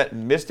Auburn team that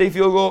missed a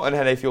field goal and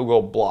had a field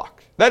goal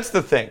blocked. That's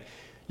the thing.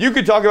 You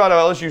could talk about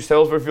how LSU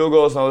settles for field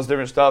goals and all this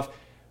different stuff.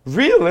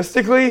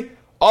 Realistically,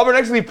 Auburn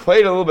actually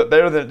played a little bit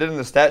better than it did in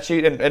the stat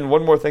sheet. And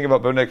one more thing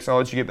about Bo Nix, and I'll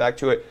let you get back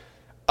to it.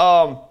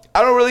 I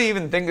don't really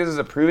even think this is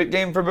a prove-it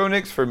game for Bo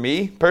Nix, for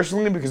me,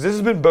 personally, because this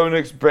has been Bo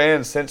Nix's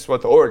brand since, the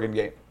Oregon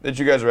game that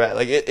you guys were at.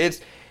 Like,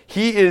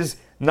 he is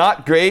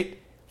not great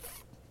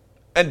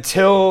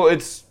until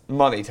it's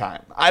money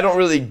time. I don't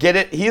really get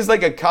it. He's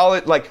like a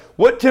college, like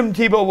what Tim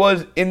Tebow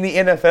was in the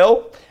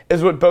NFL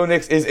is what Bo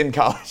Nix is in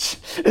college.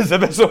 Is the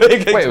best way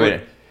to get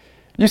Wait.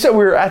 You said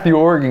we were at the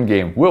Oregon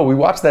game. Will, we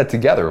watched that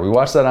together. We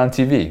watched that on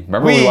TV.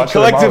 Remember we watched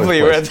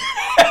collectively were at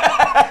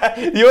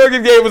the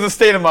Oregon game was a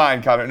state of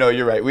mind, Connor. No,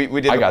 you're right. We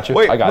did. I got you.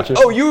 Wait, I got you.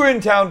 Oh, you were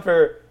in town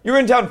for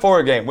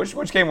a game.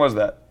 Which game was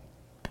that?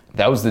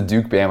 That was the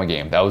Duke-Bama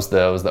game. That was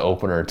the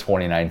opener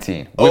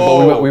 2019.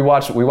 We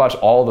watched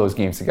all those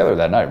games together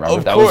that night.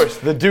 Remember? Of course,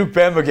 the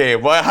Duke-Bama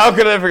game. Well, how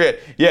could I forget?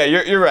 Yeah,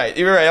 you're right.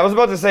 You're right. I was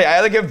about to say,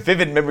 I have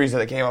vivid memories of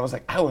that game. I was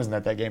like, I wasn't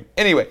at that game.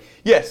 Anyway,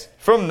 yes,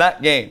 from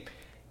that game,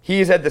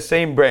 he's had the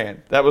same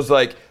brand. That was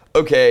like,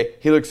 okay,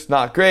 he looks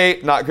not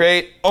great.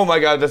 Oh my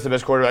God, that's the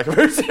best quarterback I've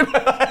ever seen in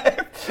my life.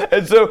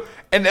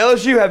 And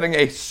LSU having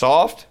a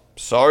soft,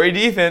 sorry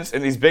defense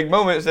in these big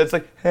moments that's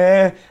like,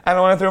 I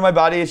don't want to throw my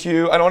body at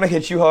you. I don't want to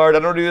hit you hard. I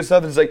don't want to do this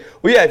stuff. It's like,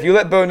 well, yeah, if you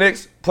let Bo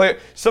Nix play.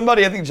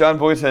 Somebody, I think John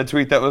Boyce had a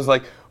tweet that was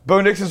like,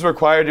 Bo Nix is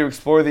required to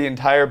explore the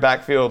entire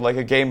backfield like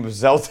a game of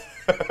Zelda.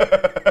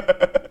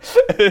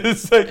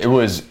 It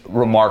was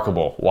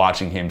remarkable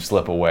watching him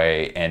slip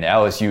away, and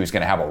LSU is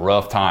going to have a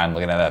rough time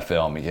looking at that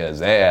film because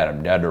they had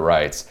him dead to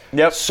rights.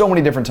 Yep. So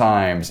many different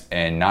times,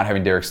 and not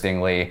having Derek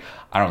Stingley,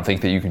 I don't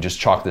think that you can just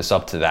chalk this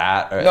up to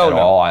that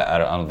all. I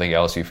don't think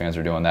LSU fans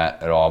are doing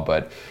that at all,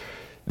 but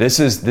this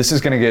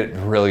is going to get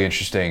really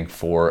interesting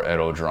for Ed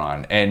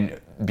Orgeron, and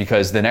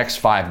because the next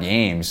 5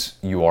 games,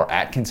 you are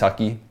at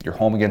Kentucky, you're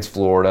home against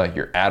Florida,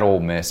 you're at Ole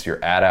Miss,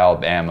 you're at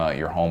Alabama,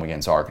 you're home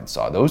against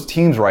Arkansas. Those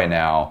teams right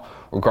now,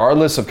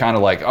 regardless of kind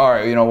of like, all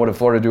right, what did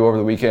Florida do over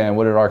the weekend?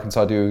 What did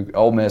Arkansas do?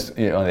 Ole Miss,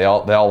 they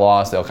all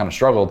lost, they all kind of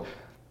struggled.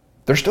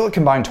 They're still a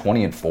combined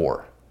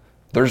 20-4.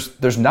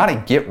 There's not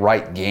a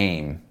get-right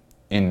game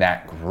in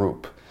that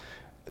group.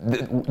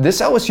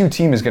 This LSU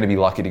team is going to be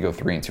lucky to go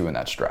 3-2 in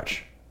that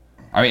stretch.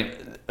 I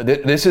mean,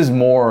 this is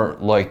more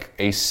like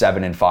a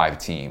 7-5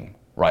 team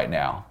right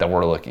now that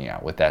we're looking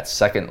at with that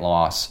second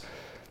loss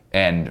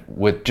and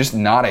with just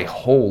not a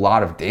whole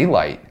lot of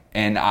daylight.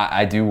 And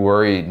I do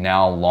worry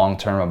now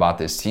long-term about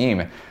this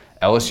team.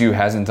 LSU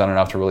hasn't done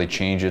enough to really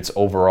change its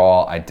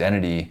overall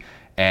identity.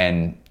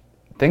 And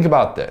think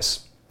about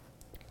this.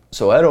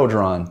 So Ed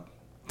Orgeron,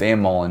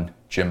 Dan Mullen,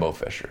 Jimbo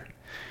Fisher.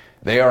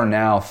 They are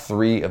now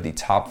 3 of the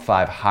top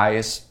 5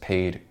 highest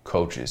paid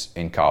coaches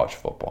in college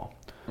football.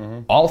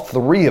 All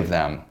three of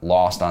them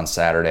lost on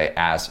Saturday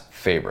as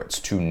favorites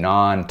to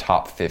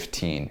non-top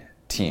 15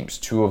 teams.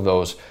 Two of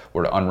those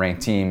were to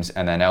unranked teams,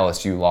 and then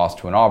LSU lost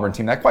to an Auburn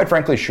team that quite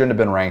frankly shouldn't have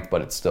been ranked,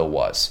 but it still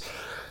was.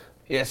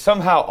 Yeah,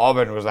 somehow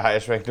Auburn was the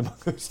highest ranked among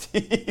those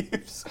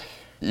teams.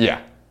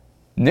 Yeah.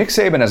 Nick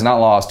Saban has not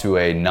lost to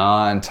a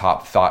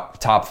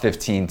non-top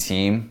 15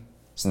 team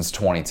since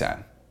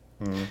 2010.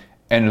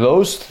 And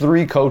those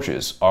three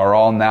coaches are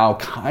all now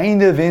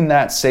kind of in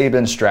that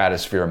Saban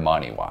stratosphere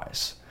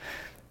money-wise.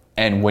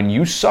 And when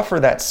you suffer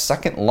that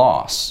second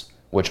loss,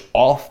 which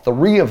all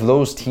three of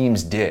those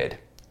teams did,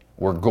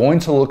 we're going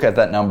to look at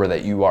that number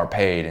that you are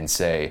paid and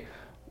say,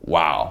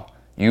 wow,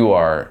 you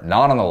are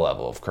not on the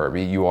level of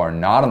Kirby. You are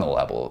not on the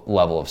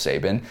level of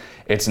Saban.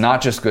 It's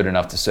not just good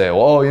enough to say,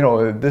 well, you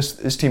know,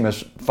 this team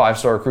has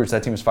 5-star recruits,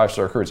 that team has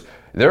 5-star recruits.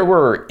 There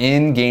were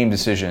in-game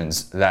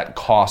decisions that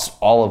cost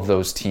all of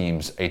those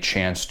teams a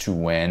chance to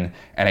win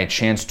and a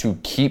chance to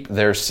keep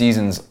their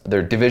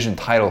division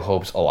title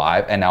hopes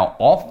alive. And now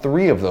all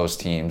three of those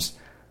teams,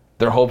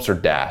 their hopes are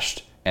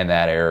dashed in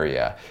that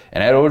area.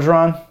 And Ed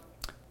Orgeron,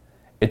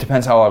 it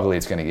depends how ugly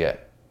it's going to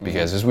get.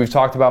 Because as we've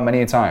talked about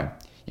many a time,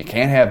 you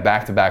can't have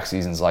back-to-back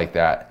seasons like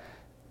that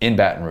in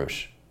Baton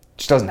Rouge. It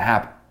just doesn't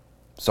happen.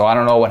 So I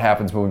don't know what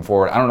happens moving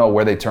forward. I don't know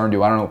where they turn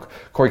to. I don't know.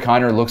 Corey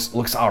Kiner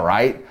looks all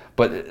right,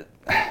 but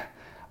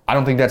I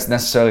don't think that's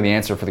necessarily the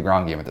answer for the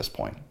ground game at this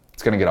point.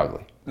 It's going to get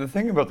ugly. The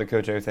thing about the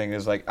Coach O thing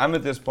is, like, I'm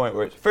at this point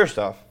where, first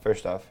off,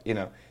 you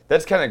know,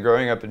 that's kind of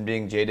growing up and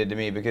being jaded to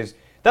me because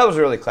that was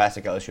a really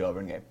classic LSU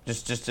Auburn game.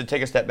 Just to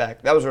take a step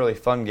back, that was a really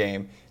fun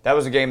game. That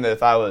was a game that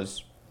if I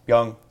was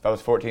young, if I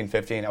was 14,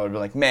 15, I would have been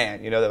like,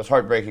 man, you know, that was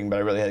heartbreaking, but I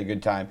really had a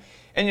good time.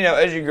 And, you know,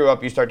 as you grew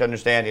up, you start to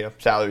understand, you know,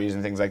 salaries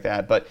and things like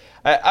that. But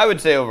I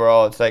would say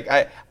overall, it's like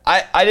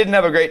I didn't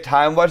have a great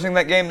time watching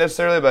that game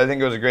necessarily, but I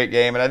think it was a great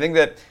game. And I think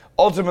that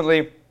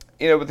ultimately,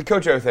 you know, with the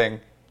Coach O thing,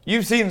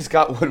 you've seen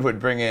Scott Woodward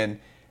bring in,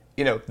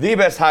 you know, the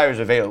best hires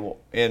available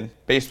in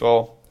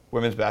baseball,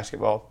 women's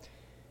basketball.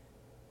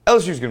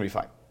 LSU's going to be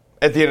fine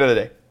at the end of the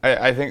day.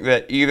 I think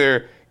that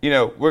either, you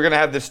know, we're going to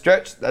have this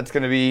stretch that's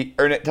going to be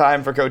earn it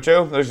time for Coach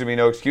O. There's going to be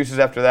no excuses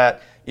after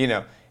that, you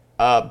know.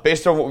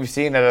 Based on what we've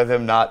seen out of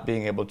them not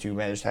being able to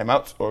manage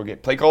timeouts or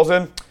get play calls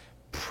in,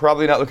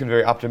 probably not looking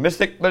very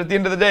optimistic. But at the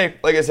end of the day,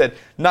 like I said,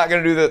 not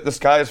going to do the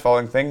sky is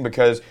falling thing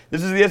because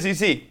this is the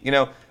SEC. You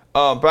know,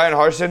 Brian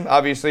Harsin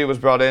obviously was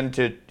brought in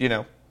to, you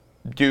know,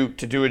 do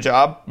a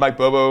job. Mike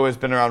Bobo has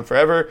been around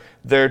forever.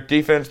 Their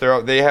defense,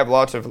 they have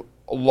lots of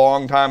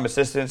long-time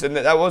assistants, and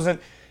that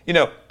wasn't, you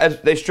know, as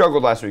they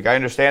struggled last week. I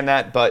understand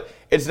that, but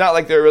it's not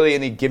like there are really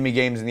any gimme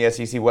games in the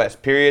SEC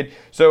West, period.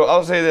 So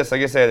I'll say this,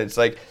 like I said, it's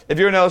like if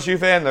you're an LSU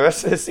fan, the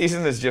rest of the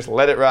season is just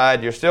let it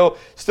ride. You're still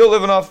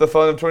living off the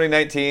fun of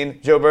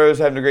 2019. Joe Burrow's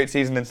having a great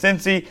season in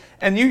Cincy,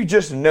 and you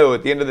just know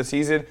at the end of the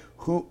season,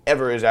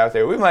 whoever is out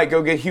there, we might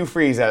go get Hugh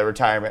Freeze out of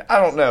retirement. I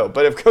don't know,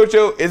 but if Coach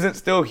O isn't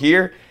still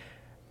here,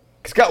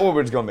 Scott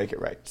Woodward's going to make it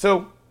right.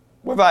 So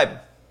we're vibing.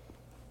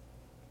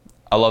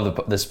 I love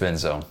the spin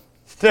zone.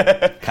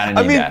 Kind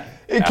of need that.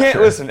 It can't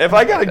listen. If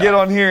I gotta get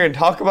on here and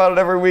talk about it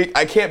every week,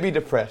 I can't be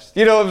depressed.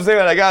 You know what I'm saying?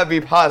 I gotta be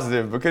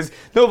positive because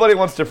nobody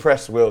wants to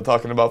depress Will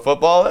talking about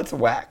football. That's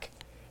whack.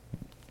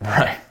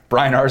 Right.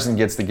 Brian Harsin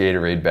gets the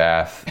Gatorade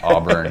bath.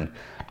 Auburn.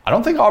 I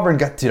don't think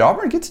did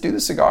Auburn get to do the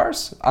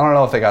cigars? I don't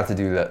know if they got to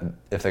do that.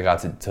 If they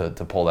got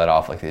to pull that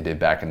off like they did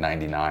back in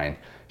 '99.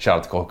 Shout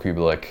out to Cole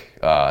Kubelik,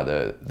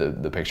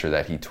 the picture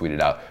that he tweeted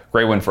out.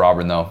 Great win for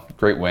Auburn though.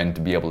 Great win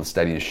to be able to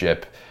steady the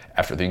ship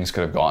after things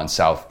could have gone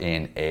south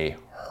in a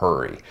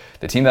hurry.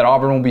 The team that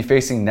Auburn will be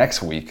facing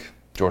next week,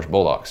 Georgia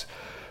Bulldogs.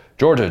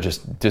 Georgia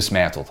just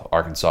dismantled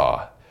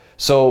Arkansas.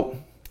 So,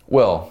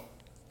 Will,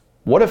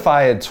 what if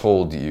I had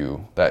told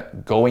you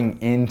that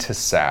going into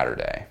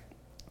Saturday,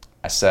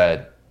 I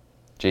said,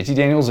 JT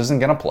Daniels isn't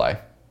going to play.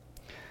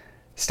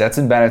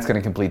 Stetson Bennett's going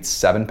to complete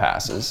 7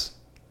 passes.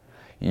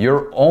 This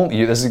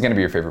is going to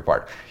be your favorite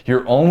part.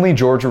 Your only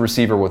Georgia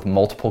receiver with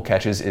multiple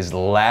catches is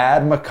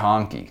Ladd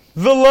McConkey.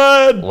 The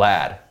lad!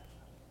 Ladd.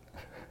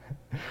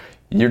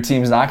 Your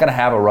team's not going to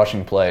have a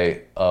rushing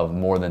play of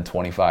more than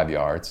 25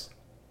 yards.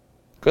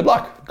 Good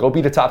luck. Go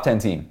beat a top 10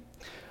 team.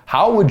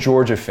 How would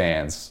Georgia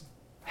fans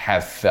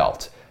have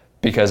felt?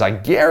 Because I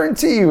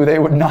guarantee you they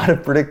would not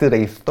have predicted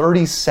a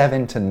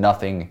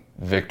 37-0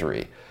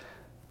 victory.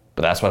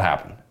 But that's what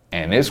happened.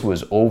 And this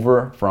was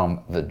over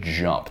from the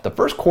jump. The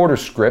first quarter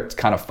script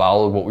kind of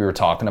followed what we were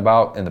talking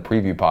about in the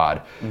preview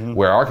pod,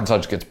 where Arkansas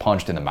just gets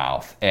punched in the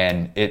mouth.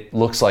 And it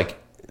looks like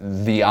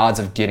the odds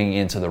of getting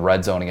into the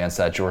red zone against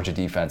that Georgia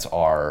defense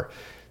are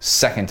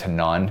second to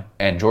none.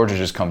 And Georgia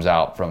just comes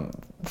out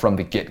from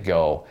the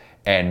get-go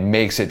and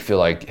makes it feel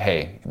like,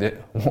 hey,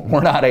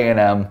 we're not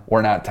A&M,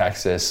 we're not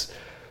Texas.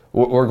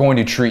 We're going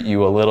to treat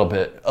you a little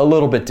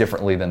bit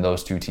differently than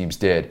those two teams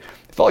did.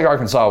 It felt like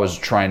Arkansas was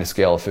trying to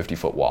scale a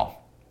 50-foot wall.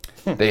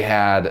 They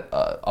had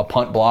a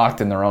punt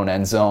blocked in their own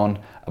end zone.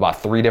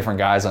 About 3 different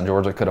guys on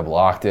Georgia could have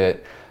blocked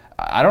it.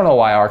 I don't know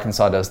why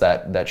Arkansas does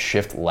that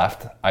shift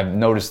left. I've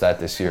noticed that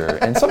this year.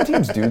 And some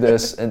teams do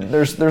this, and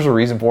there's a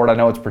reason for it. I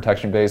know it's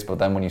protection-based, but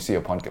then when you see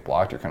a punt get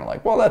blocked, you're kind of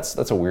like, well,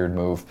 that's a weird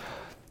move.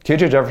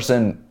 KJ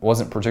Jefferson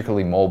wasn't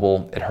particularly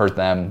mobile. It hurt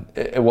them.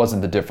 It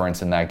wasn't the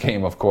difference in that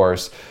game, of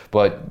course,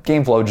 but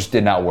game flow just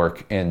did not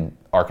work in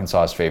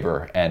Arkansas's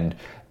favor. And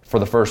for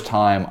the first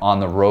time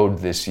on the road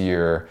this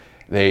year,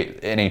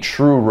 in a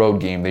true road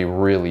game, they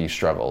really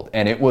struggled.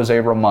 And it was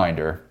a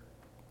reminder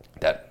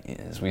that,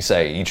 as we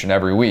say each and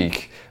every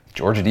week,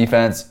 Georgia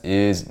defense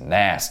is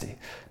nasty.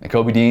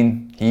 Nakobe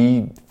Dean,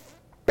 he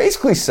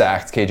basically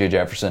sacked KJ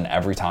Jefferson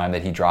every time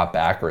that he dropped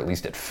back, or at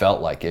least it felt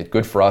like it.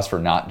 Good for us for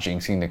not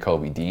jinxing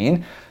Nakobe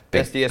Dean.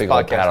 SDS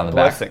podcast, pat on the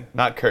blessing,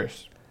 not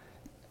curse.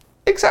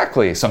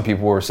 Exactly. Some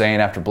people were saying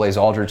after Blaze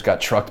Aldridge got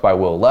trucked by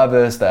Will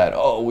Levis that,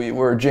 we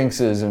were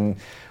jinxes, and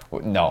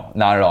no,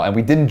 not at all. And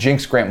we didn't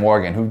jinx Grant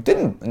Morgan, who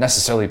didn't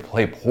necessarily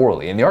play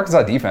poorly. And the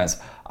Arkansas defense,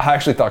 I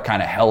actually thought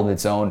kind of held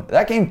its own.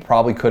 That game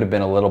probably could have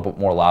been a little bit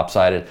more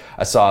lopsided.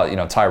 I saw,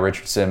 Ty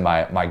Richardson,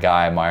 my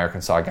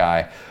Arkansas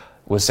guy,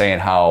 was saying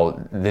how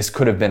this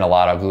could have been a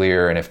lot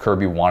uglier, and if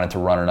Kirby wanted to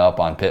run it up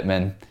on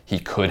Pittman, he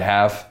could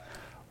have.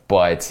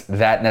 But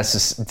that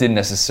didn't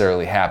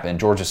necessarily happen.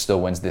 Georgia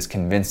still wins this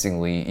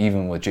convincingly,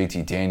 even with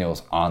JT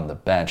Daniels on the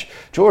bench.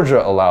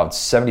 Georgia allowed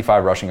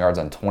 75 rushing yards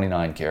on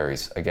 29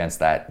 carries against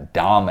that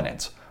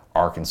dominant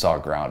Arkansas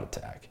ground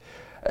attack.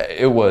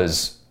 It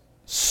was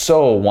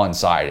so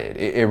one-sided.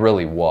 It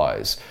really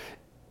was.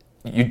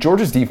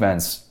 Georgia's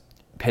defense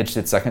pitched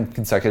its second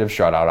consecutive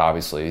shutout,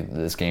 obviously,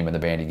 this game and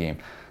the Vandy game,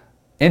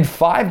 in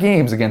 5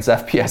 games against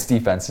FBS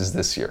defenses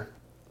this year.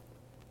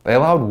 They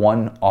allowed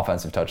 1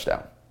 offensive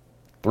touchdown.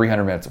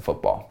 300 minutes of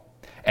football.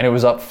 And it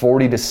was up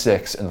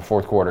 40-6 in the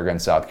fourth quarter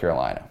against South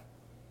Carolina.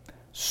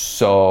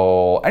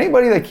 So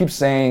anybody that keeps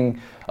saying,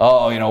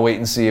 wait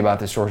and see about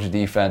this Georgia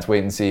defense,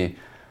 wait and see,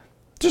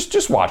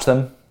 just watch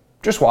them.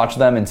 Just watch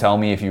them and tell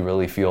me if you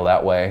really feel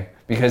that way.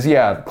 Because,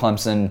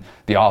 Clemson,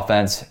 the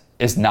offense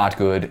is not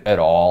good at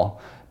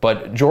all.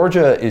 But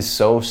Georgia is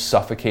so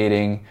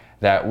suffocating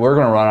that we're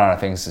going to run out of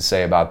things to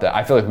say about that.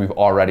 I feel like we've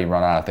already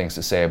run out of things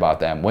to say about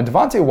them. When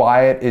Devontae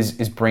Wyatt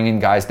is bringing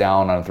guys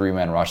down on a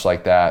 3-man rush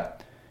like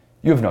that,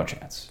 you have no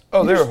chance.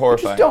 Oh, they were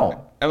horrifying. You just don't.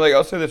 And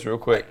I'll say this real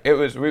quick. It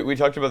was we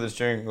talked about this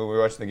during when we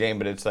were watching the game,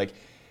 but it's like,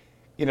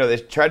 they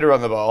tried to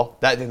run the ball.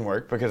 That didn't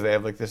work because they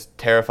have this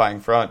terrifying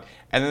front.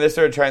 And then they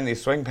started trying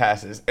these swing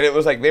passes. And it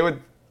was like they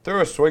would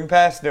throw a swing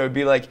pass and it would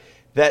be like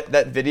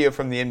that video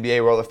from the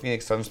NBA where all the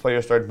Phoenix Suns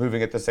players started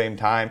moving at the same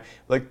time.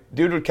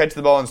 Dude would catch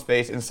the ball in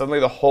space, and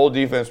suddenly the whole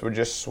defense would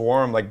just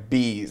swarm like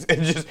bees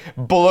and just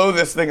blow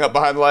this thing up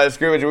behind the line of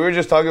scrimmage. And we were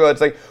just talking about,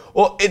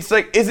 is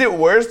it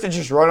worse to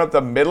just run up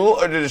the middle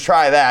or to just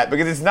try that?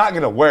 Because it's not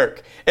going to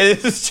work. And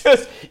it's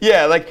just,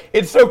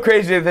 it's so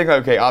crazy to think,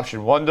 okay,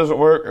 option 1 doesn't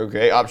work.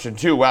 Okay, option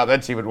 2, wow,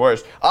 that's even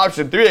worse.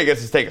 Option 3, I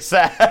guess, is take a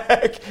sack.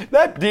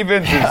 That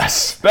defense is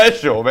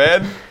special,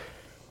 man.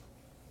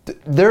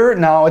 They're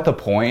now at the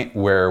point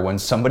where when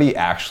somebody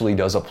actually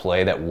does a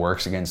play that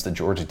works against the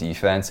Georgia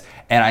defense,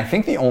 and I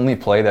think the only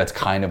play that's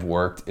kind of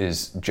worked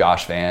is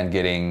Josh Vann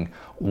getting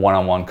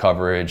one-on-one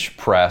coverage,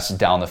 press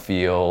down the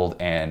field,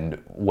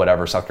 and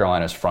whatever South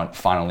Carolina's front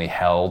finally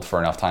held for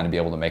enough time to be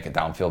able to make a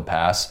downfield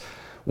pass.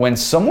 When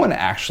someone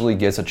actually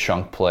gets a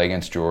chunk play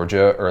against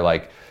Georgia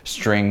or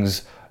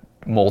strings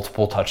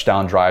multiple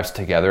touchdown drives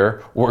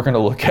together, we're going to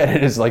look at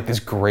it as this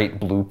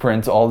great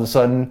blueprint all of a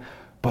sudden.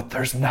 But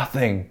there's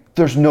nothing.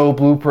 There's no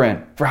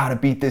blueprint for how to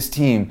beat this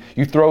team.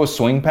 You throw a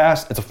swing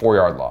pass, it's a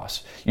 4-yard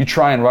loss. You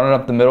try and run it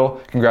up the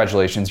middle,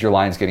 congratulations, your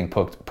line's getting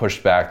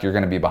pushed back. You're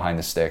going to be behind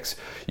the sticks.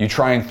 You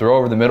try and throw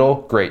over the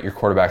middle, great, your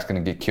quarterback's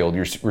going to get killed.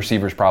 Your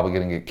receiver's probably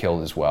going to get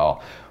killed as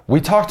well.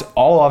 We talked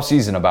all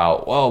offseason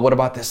about, what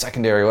about this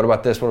secondary? What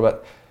about this?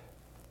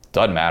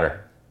 Doesn't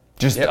matter.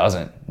 Just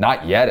doesn't.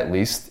 Not yet, at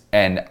least.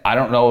 And I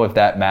don't know if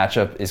that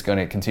matchup is going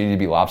to continue to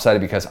be lopsided,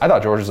 because I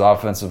thought Georgia's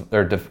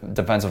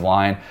defensive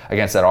line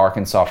against that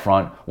Arkansas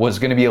front was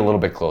going to be a little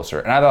bit closer.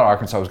 And I thought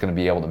Arkansas was going to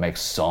be able to make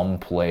some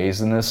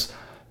plays in this.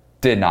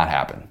 Did not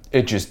happen.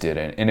 It just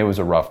didn't. And it was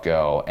a rough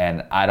go.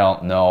 And I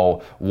don't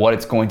know what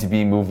it's going to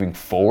be moving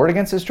forward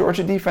against this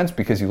Georgia defense,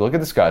 because you look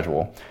at the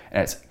schedule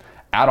and it's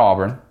at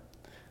Auburn,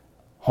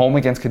 home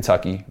against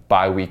Kentucky,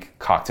 bye week,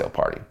 cocktail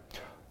party.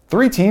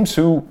 3 teams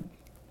who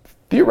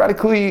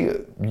theoretically,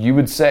 you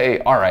would say,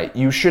 all right,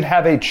 you should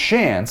have a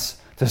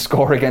chance to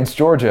score against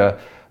Georgia,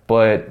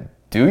 but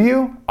do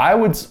you?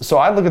 So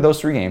I look at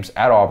those 3 games,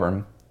 at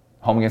Auburn,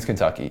 home against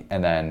Kentucky,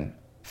 and then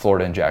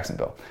Florida and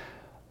Jacksonville.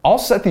 I'll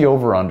set the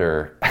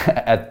over-under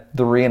at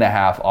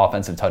 3.5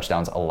 offensive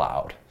touchdowns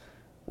allowed.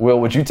 Will,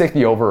 would you take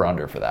the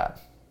over-under for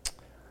that?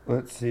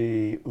 Let's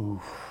see.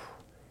 Oof.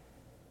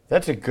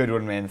 That's a good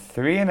one, man.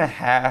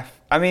 3.5.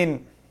 I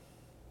mean,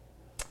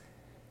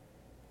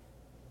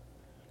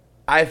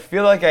 I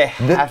feel like I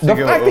have to go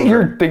over. The fact that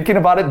you're thinking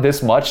about it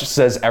this much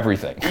says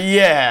everything.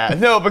 Yeah.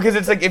 No, because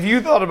it's if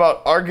you thought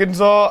about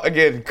Arkansas,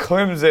 again,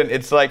 Clemson,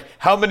 it's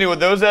how many would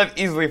those have?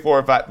 Easily 4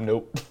 or 5.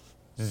 Nope.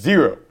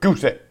 0.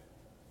 Goose egg.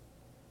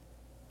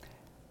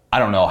 I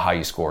don't know how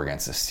you score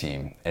against this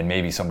team, and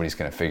maybe somebody's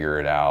going to figure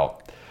it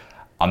out.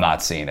 I'm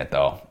not seeing it,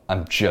 though.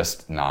 I'm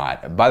just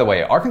not. By the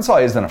way, Arkansas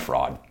isn't a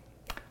fraud.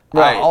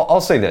 Right.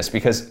 I'll say this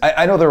because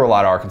I know there were a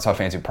lot of Arkansas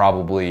fans who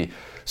probably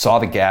saw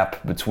the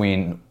gap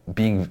between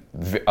being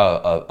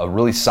a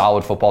really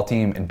solid football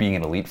team and being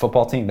an elite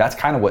football team. That's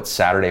kind of what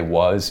Saturday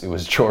was. It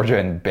was Georgia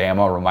and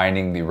Bama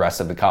reminding the rest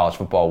of the college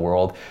football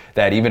world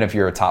that even if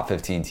you're a top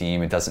 15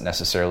 team, it doesn't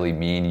necessarily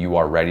mean you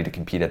are ready to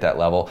compete at that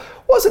level.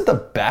 Wasn't the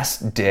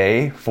best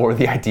day for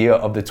the idea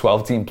of the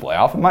 12-team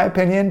playoff, in my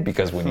opinion,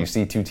 because when you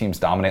see two teams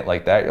dominate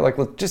like that, you're like,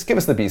 look, just give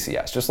us the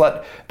BCS. Just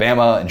let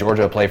Bama and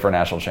Georgia play for a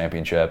national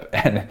championship,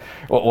 and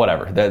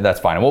whatever. That's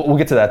fine. We'll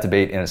get to that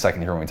debate in a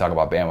second here when we talk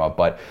about Bama.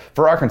 But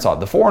for Arkansas,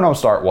 the 4-0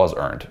 start was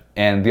earned,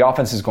 and the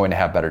offense is going to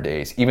have better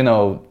days, even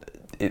though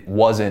it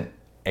wasn't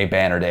a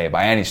banner day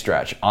by any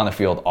stretch, on the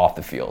field, off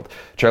the field.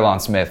 Traylon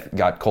Smith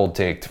got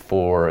cold-taked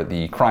for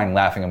the crying,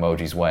 laughing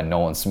emojis when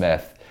Nolan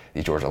Smith,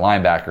 the Georgia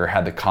linebacker,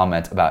 had the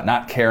comment about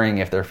not caring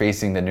if they're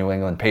facing the New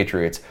England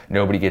Patriots,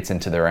 nobody gets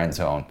into their end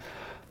zone.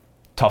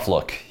 Tough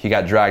look. He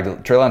got dragged.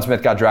 Traylon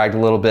Smith got dragged a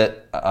little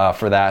bit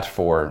for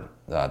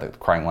the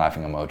crying,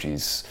 laughing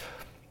emojis.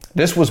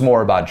 This was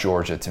more about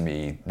Georgia to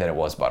me than it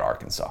was about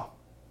Arkansas.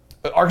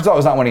 Arkansas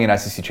was not winning an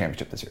SEC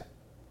championship this year.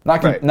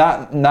 Not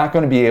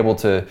going to be able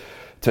to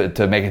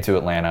make it to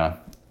Atlanta.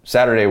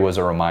 Saturday was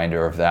a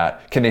reminder of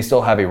that. Can they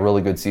still have a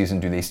really good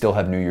season? Do they still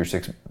have New Year's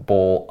Six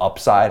Bowl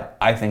upside?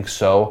 I think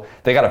so.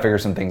 They got to figure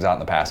some things out in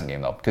the passing game,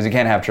 though, because you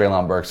can't have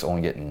Treylon Burks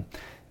only getting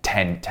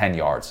 10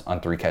 yards on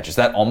 3 catches.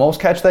 That almost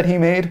catch that he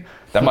made,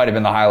 that might have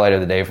been the highlight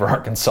of the day for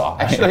Arkansas.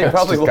 Actually, it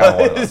probably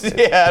was.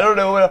 Yeah, I don't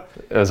know.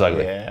 It was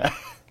ugly.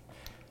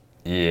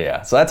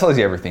 Yeah, so that tells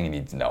you everything you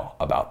need to know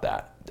about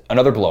that.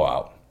 Another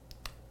blowout.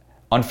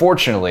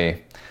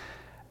 Unfortunately,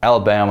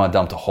 Alabama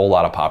dumped a whole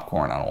lot of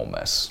popcorn on Ole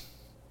Miss.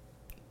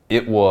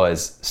 It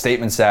was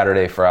Statement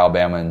Saturday for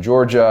Alabama and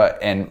Georgia,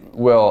 and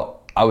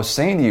Will, I was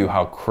saying to you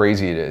how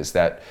crazy it is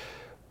that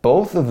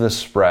both of the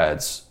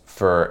spreads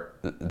for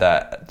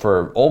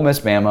Ole Miss,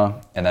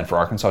 Bama, and then for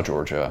Arkansas,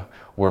 Georgia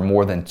were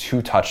more than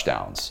 2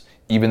 touchdowns,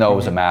 even though it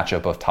was a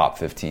matchup of top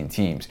 15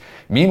 teams.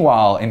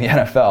 Meanwhile, in the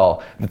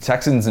NFL, the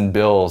Texans and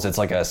Bills, it's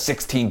like a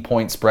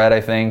 16-point spread,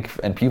 I think,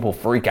 and people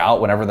freak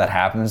out whenever that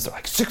happens. They're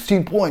like,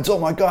 16 points, oh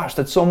my gosh,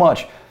 that's so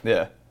much.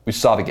 Yeah. We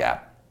saw the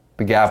gap.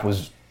 The gap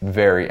was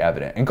very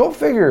evident. And go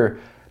figure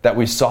that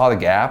we saw the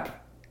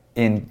gap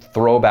in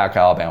throwback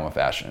Alabama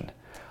fashion.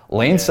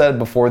 Lane said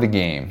before the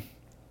game,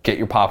 get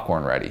your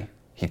popcorn ready.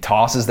 He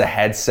tosses the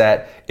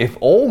headset. If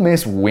Ole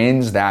Miss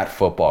wins that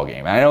football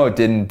game, I know it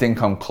didn't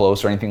come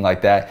close or anything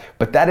like that,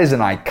 but that is an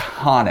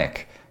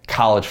iconic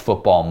college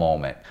football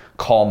moment.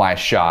 Call my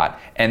shot.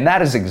 And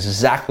that is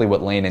exactly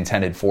what Lane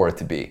intended for it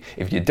to be.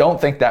 If you don't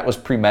think that was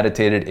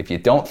premeditated, if you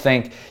don't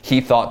think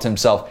he thought to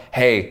himself,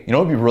 hey, you know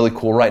what would be really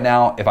cool right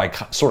now if I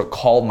sort of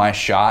called my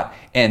shot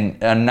in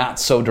a not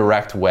so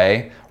direct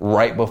way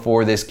right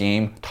before this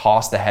game,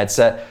 toss the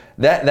headset,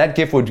 that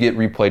gif would get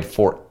replayed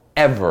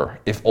forever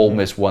if Ole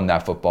Miss won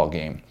that football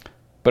game.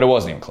 But it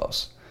wasn't even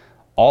close.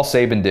 All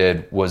Saban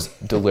did was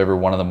deliver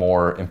one of the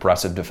more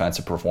impressive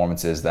defensive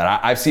performances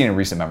that I've seen in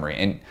recent memory.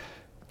 And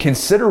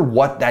consider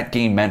what that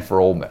game meant for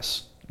Ole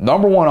Miss.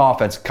 Number 1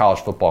 offense in college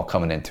football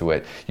coming into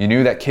it. You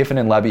knew that Kiffin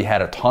and Levy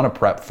had a ton of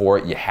prep for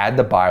it. You had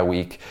the bye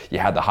week. You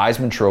had the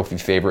Heisman Trophy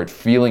favorite,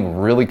 feeling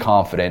really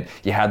confident.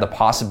 You had the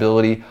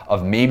possibility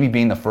of maybe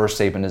being the first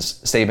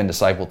Saban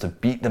disciple to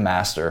beat the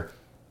master.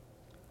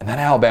 And then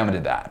Alabama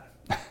did that.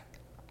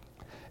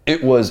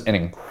 It was an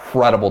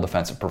incredible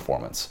defensive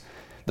performance.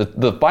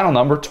 The final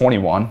number,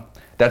 21,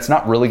 that's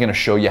not really going to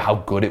show you how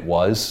good it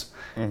was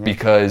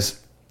because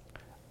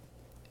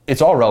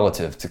it's all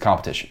relative to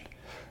competition.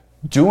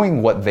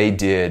 Doing what they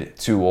did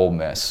to Ole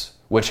Miss,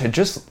 which had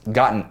just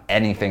gotten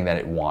anything that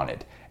it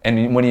wanted.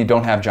 And when you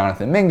don't have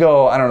Jonathan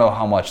Mingo, I don't know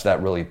how much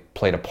that really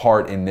played a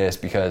part in this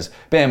because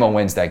Bama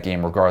wins that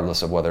game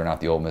regardless of whether or not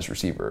the Ole Miss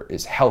receiver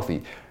is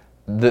healthy.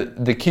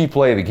 The key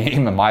play of the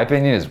game, in my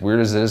opinion, as weird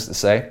as it is to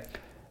say,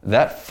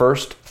 that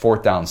first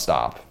 4th down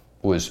stop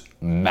was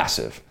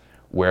massive,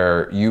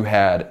 where you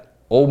had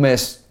Ole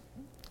Miss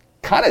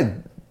kind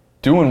of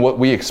doing what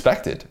we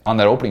expected on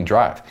that opening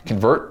drive.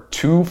 Convert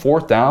 2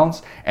 4th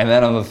downs, and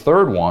then on the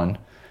 3rd one,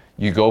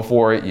 you go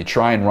for it, you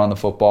try and run the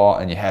football,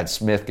 and you had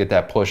Smith get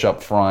that push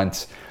up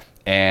front,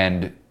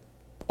 and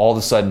all of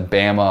a sudden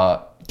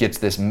Bama gets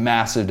this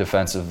massive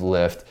defensive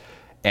lift.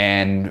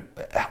 And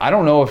I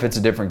don't know if it's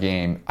a different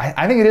game.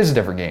 I think it is a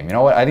different game. You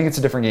know what? I think it's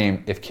a different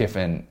game if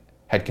Kiffin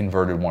had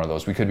converted one of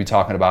those. We could be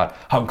talking about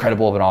how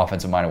incredible of an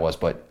offensive mind it was,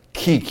 but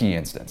key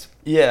instance.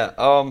 Yeah,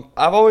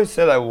 I've always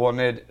said I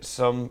wanted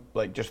some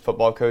just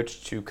football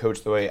coach to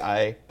coach the way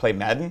I play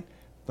Madden.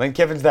 Lane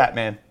Kiffin's that,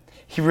 man.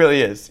 He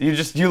really is.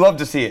 You love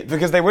to see it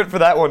because they went for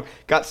that one,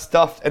 got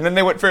stuffed, and then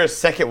they went for a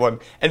second one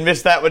and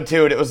missed that one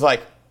too, and it was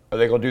like, are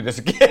they going to do this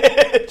again?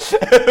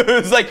 It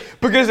was like,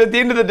 because at the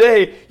end of the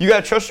day, you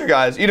got to trust your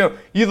guys. You know,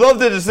 you love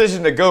the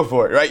decision to go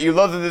for it, right? You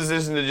love the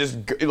decision to just,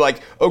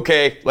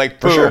 okay,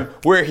 boom, sure,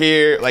 we're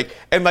here.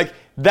 And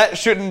that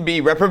shouldn't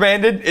be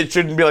reprimanded. It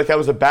shouldn't be like that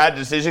was a bad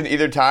decision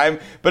either time.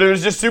 But it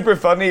was just super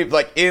funny,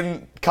 like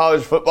in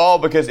college football,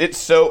 because it's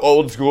so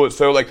old school. It's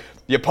so like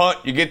you punt,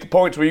 you get the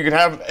points where you can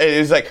have.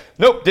 It's like,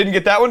 nope, didn't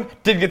get that one,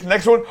 didn't get the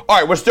next one. All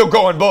right, we're still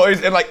going,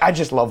 boys. And like, I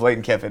just love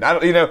Lane Kiffin. I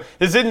don't,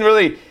 this didn't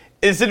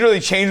really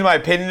change my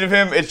opinion of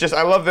him. It's just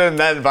I love that in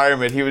that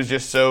environment he was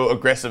just so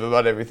aggressive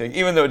about everything,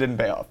 even though it didn't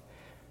pay off.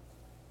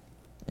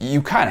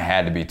 You kind of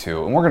had to be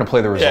too, and we're going to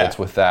play the results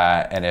with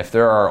that. And if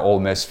there are Ole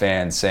Miss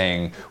fans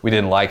saying we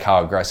didn't like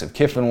how aggressive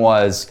Kiffin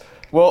was,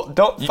 well,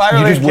 don't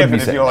fire Lane Kiffin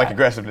if you don't like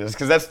aggressiveness,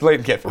 because that's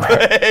Lane Kiffin.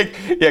 Right.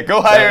 Yeah,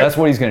 go hire. That's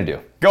what he's going to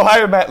do. Go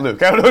hire Matt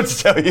Luke. I don't know what to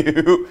tell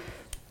you.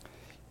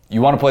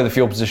 You want to play the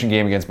field position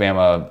game against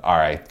Bama? All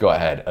right, go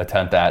ahead,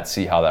 attempt that,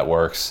 see how that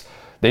works.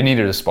 They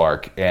needed a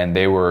spark, and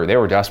they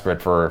were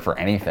desperate for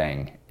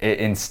anything.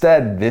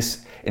 Instead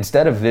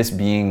of this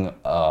being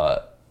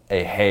a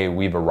hey,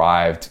 we've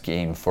arrived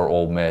game for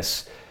Ole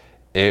Miss,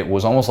 it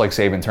was almost like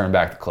Saban turned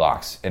back the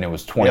clocks, and it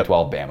was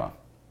 2012 Bama.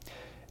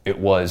 It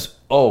was,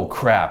 oh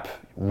crap,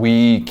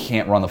 we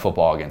can't run the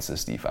football against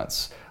this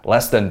defense.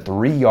 Less than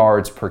 3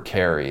 yards per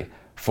carry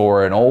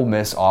for an Ole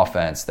Miss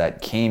offense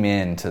that came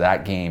into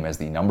that game as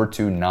the number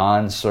 2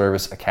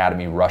 non-service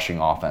academy rushing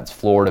offense,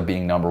 Florida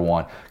being number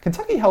 1.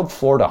 Kentucky held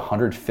Florida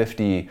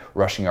 150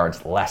 rushing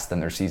yards less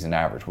than their season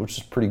average, which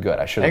is pretty good.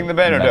 I should have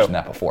mentioned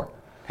that before.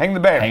 Hang the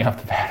banner. Hang up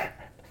the banner.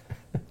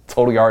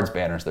 Total yards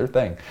banners, their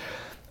thing.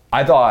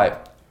 I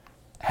thought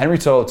Henry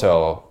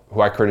To'oTo'o,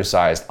 who I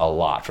criticized a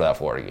lot for that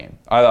Florida game,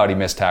 I thought he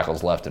missed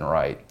tackles left and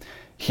right.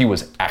 He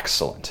was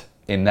excellent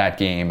in that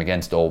game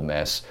against Ole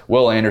Miss.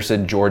 Will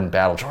Anderson, Jordan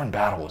Battle. Jordan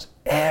Battle was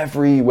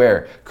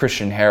everywhere.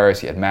 Christian Harris,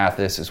 he had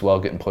Mathis as well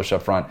getting pushed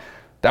up front.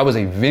 That was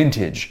a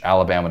vintage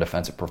Alabama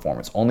defensive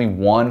performance. Only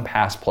one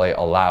pass play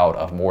allowed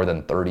of more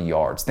than 30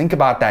 yards. Think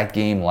about that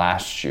game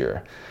last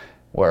year,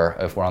 where,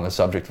 if we're on the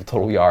subject of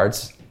total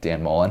yards,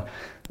 Dan Mullen,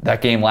 that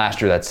game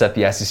last year that set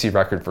the SEC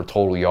record for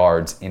total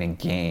yards in a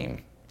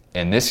game.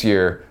 And this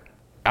year,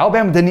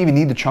 Alabama didn't even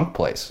need the chunk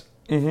plays.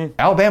 Mm-hmm.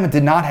 Alabama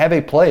did not have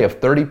a play of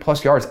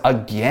 30-plus yards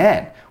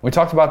again. We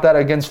talked about that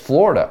against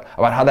Florida,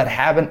 about how that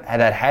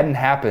hadn't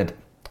happened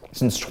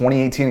since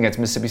 2018 against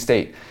Mississippi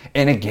State.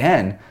 And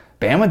again,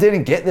 Bama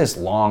didn't get this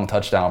long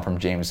touchdown from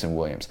Jameson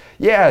Williams.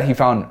 Yeah,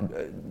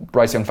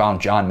 Bryce Young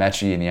found John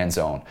Mechie in the end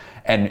zone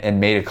and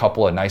made a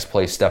couple of nice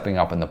plays stepping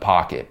up in the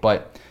pocket.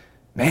 But,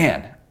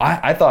 man,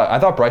 I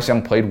thought Bryce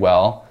Young played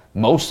well,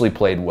 mostly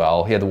played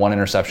well. He had the one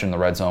interception in the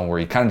red zone where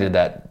he kind of did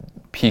that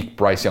peak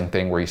Bryce Young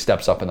thing where he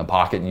steps up in the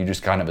pocket and you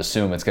just kind of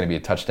assume it's going to be a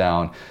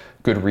touchdown.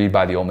 Good read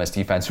by the Ole Miss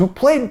defense, who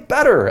played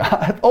better.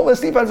 Ole Miss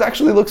defense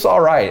actually looks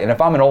all right. And if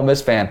I'm an Ole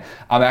Miss fan,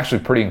 I'm actually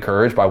pretty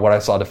encouraged by what I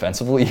saw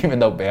defensively, even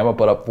though Bama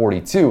put up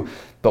 42.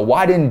 But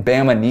why didn't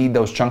Bama need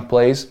those chunk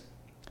plays?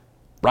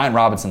 Brian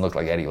Robinson looked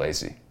like Eddie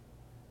Lacy.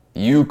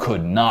 You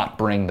could not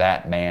bring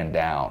that man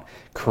down.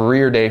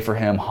 Career day for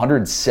him,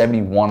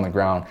 171 on the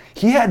ground.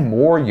 He had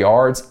more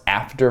yards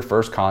after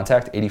first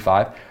contact,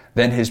 85,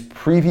 than his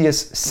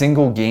previous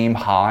single game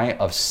high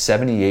of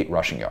 78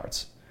 rushing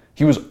yards.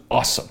 He was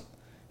awesome.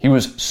 He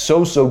was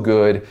so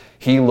good.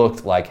 He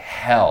looked like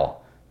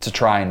hell to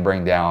try and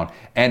bring down.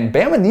 And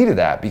Bama needed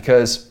that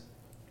because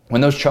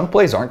when those chunk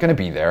plays aren't going to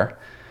be there,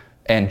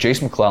 and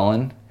Jace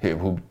McClellan,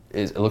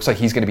 it looks like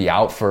he's going to be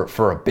out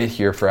for a bit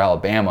here for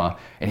Alabama,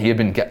 and he had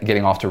been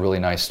getting off to a really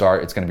nice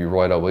start. It's going to be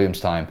Roy L.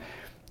 Williams time.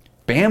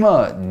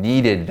 Bama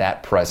needed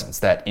that presence,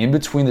 that in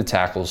between the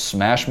tackles,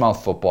 smash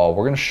mouth football.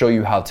 We're going to show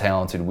you how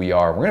talented we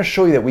are. We're going to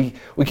show you that we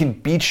can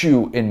beat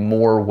you in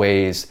more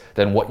ways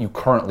than what you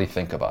currently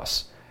think of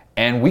us.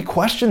 And we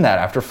questioned that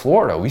after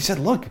Florida. We said,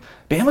 look,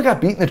 Bama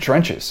got beat in the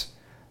trenches.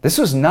 This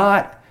does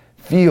not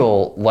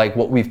feel like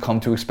what we've come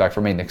to expect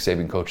from a Nick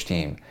Saban coach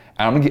team.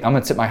 And I'm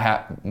going to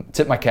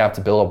tip my cap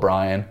to Bill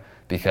O'Brien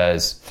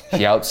because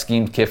he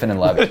out-schemed Kiffin and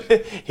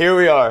Levitt. Here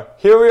we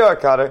are,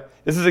 Connor.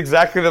 This is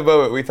exactly the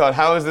moment we thought,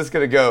 how is this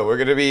going to go? We're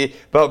going to be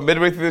about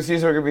midway through the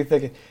season. We're going to be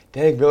thinking,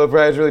 dang, Bill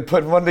O'Brien's really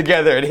putting one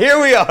together. And here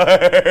we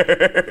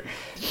are.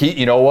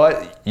 You know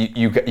what?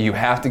 You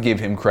have to give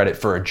him credit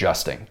for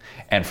adjusting.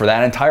 And for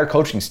that entire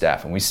coaching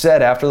staff. And we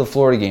said after the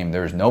Florida game,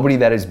 there's nobody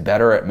that is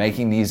better at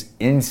making these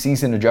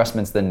in-season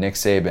adjustments than Nick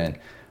Saban.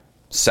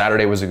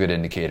 Saturday was a good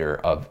indicator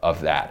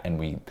of that.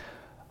 And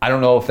I don't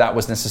know if that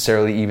was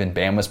necessarily even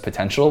Bama's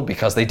potential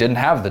because they didn't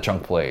have the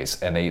chunk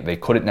plays and they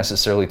couldn't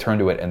necessarily turn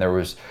to it. And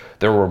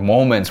there were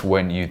moments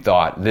when you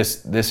thought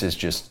this is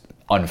just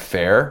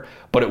unfair,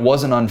 but it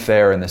wasn't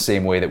unfair in the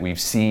same way that we've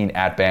seen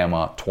at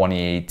Bama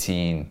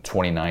 2018,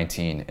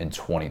 2019, and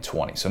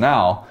 2020. So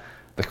now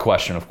the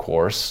question, of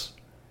course,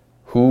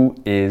 who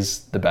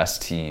is the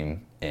best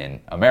team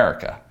in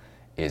America?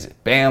 Is it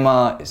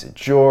Bama? Is it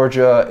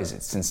Georgia? Is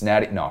it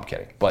Cincinnati? No, I'm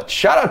kidding. But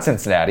shout out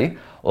Cincinnati.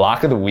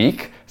 Lock of the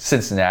week.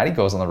 Cincinnati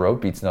goes on the road,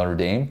 beats Notre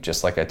Dame,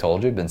 just like I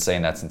told you. I've been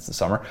saying that since the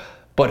summer.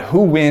 But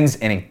who wins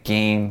in a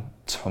game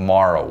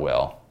tomorrow,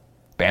 Will?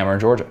 Bama or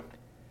Georgia?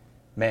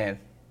 Man.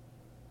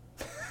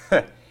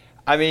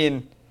 I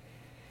mean,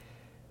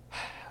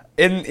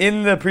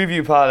 In the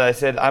preview pod, I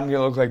said I'm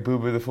gonna look like Boo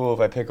Boo the Fool if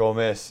I pick Ole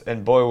Miss,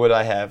 and boy would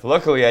I have.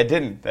 Luckily, I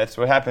didn't. That's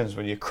what happens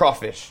when you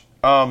crawfish.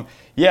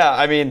 Yeah,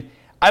 I mean,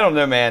 I don't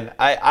know, man.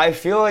 I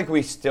feel like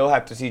we still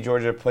have to see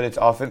Georgia put its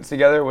offense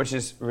together, which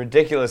is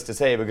ridiculous to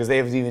say because they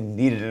haven't even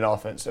needed an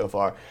offense so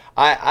far.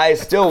 I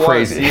still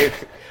want to see.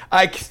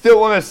 I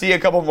still want to see a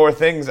couple more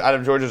things out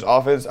of Georgia's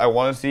offense. I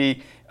want to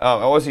see.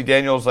 I want to see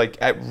Daniels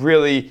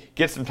really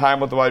get some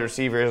time with the wide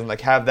receivers and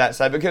have that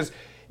side because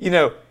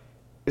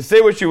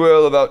say what you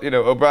will about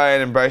O'Brien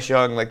and Bryce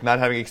Young not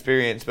having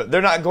experience, but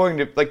they're not going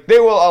to they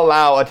will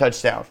allow a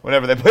touchdown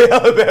whenever they play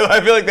Alabama. I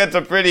feel like that's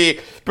a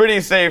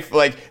pretty safe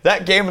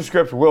that game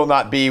script will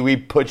not be we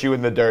put you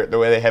in the dirt the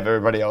way they have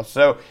everybody else.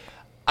 So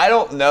I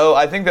don't know.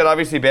 I think that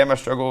obviously Bama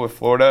struggled with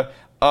Florida.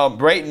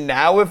 Right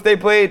now, if they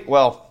played,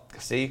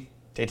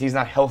 JT's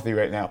not healthy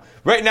right now.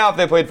 Right now, if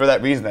they played for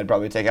that reason, I'd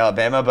probably take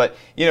Alabama. But,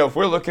 if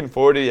we're looking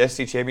forward to the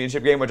SEC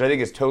championship game, which I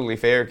think is totally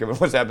fair given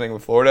what's happening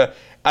with Florida,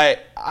 I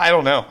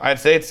don't know. I'd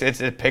say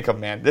it's a pick 'em,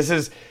 man.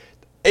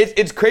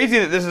 It's crazy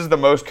that this is the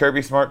most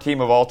Kirby Smart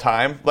team of all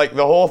time.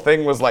 The whole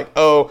thing was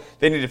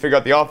they need to figure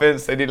out the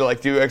offense. They need to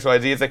do X, Y,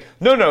 Z. It's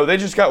no, they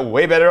just got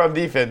way better on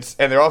defense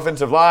and their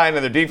offensive line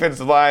and their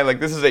defensive line.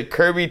 This is a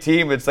Kirby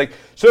team. It's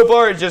so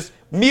far it's just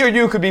me or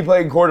you could be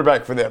playing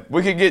quarterback for them.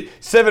 We could get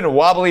 7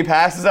 wobbly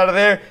passes out of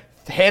there,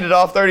 hand it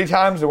off 30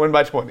 times, and win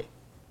by 20.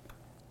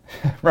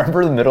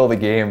 Remember the middle of the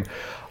game,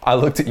 I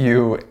looked at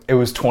you, it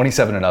was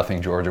 27-0,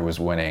 Georgia was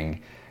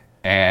winning,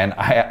 and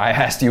I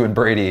asked you and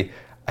Brady,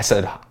 I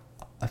said,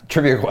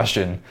 trivia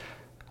question,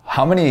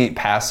 how many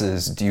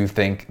passes do you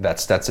think that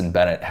Stetson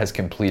Bennett has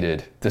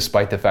completed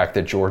despite the fact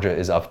that Georgia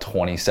is up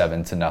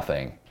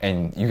 27-0?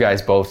 And you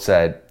guys both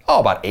said,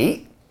 about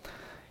 8?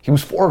 He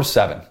was 4 of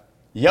 7.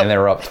 Yep. And they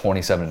were up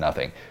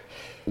 27-0.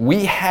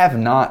 We have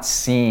not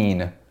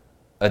seen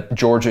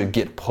Georgia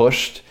get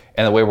pushed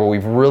in the way where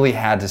we've really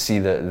had to see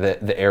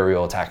the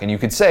aerial attack. And you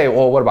could say,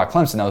 well, what about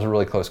Clemson? That was a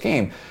really close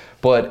game.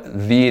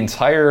 But the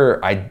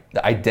entire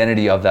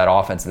identity of that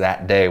offense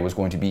that day was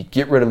going to be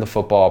get rid of the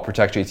football,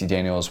 protect JT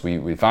Daniels.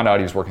 We found out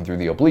he was working through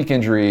the oblique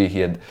injury.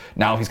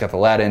 Now he's got the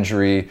lat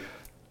injury.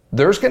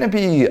 There's going to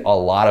be a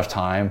lot of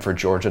time for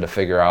Georgia to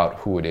figure out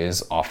who it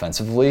is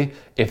offensively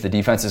if the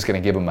defense is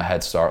going to give them a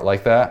head start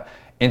like that.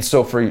 And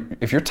so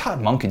if you're Todd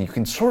Monken, you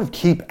can sort of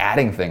keep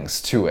adding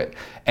things to it.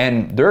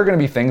 And there are going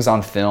to be things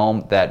on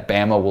film that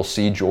Bama will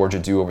see Georgia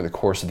do over the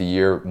course of the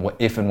year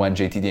if and when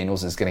JT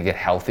Daniels is going to get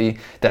healthy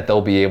that they'll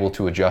be able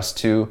to adjust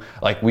to.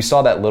 We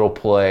saw that little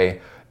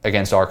play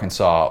against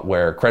Arkansas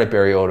where credit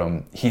Barry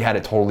Odom, he had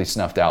it totally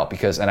snuffed out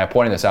because, and I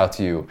pointed this out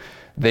to you,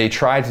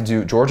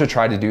 Georgia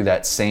tried to do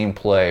that same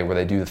play where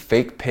they do the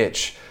fake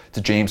pitch to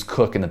James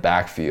Cook in the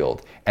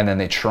backfield, and then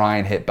they try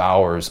and hit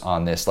Bowers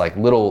on this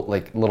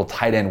little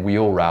tight end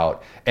wheel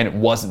route, and it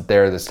wasn't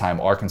there this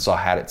time. Arkansas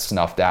had it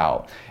snuffed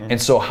out. Mm-hmm.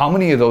 And so how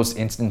many of those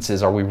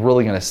instances are we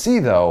really going to see,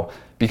 though?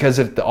 Because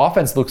if the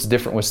offense looks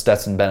different with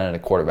Stetson Bennett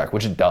at quarterback,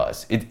 which it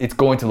does, it's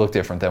going to look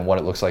different than what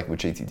it looks like with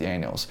JT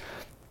Daniels.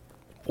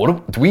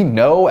 Do we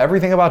know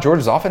everything about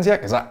Georgia's offense yet?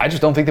 Because I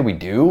just don't think that we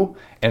do.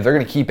 And if they're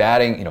going to keep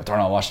adding,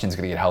 Darnell Washington's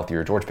going to get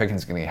healthier, George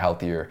Pickens is going to get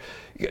healthier,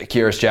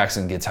 Kyrus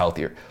Jackson gets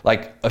healthier.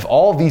 If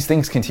all of these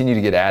things continue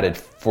to get added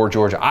for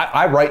Georgia,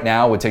 I right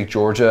now would take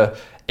Georgia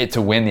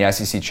to win the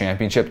SEC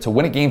championship. To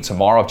win a game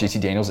tomorrow if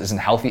JT Daniels isn't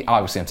healthy,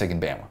 obviously I'm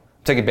taking Bama. I'm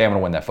taking Bama to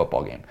win that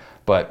football game.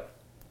 But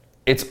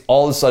it's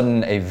all of a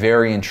sudden a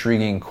very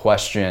intriguing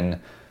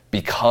question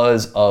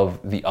because of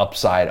the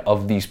upside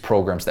of these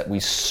programs that we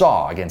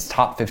saw against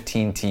top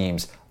 15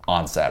 teams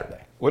on Saturday.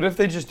 What if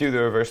they just do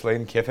the reverse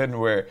Lane Kiffin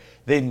where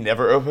they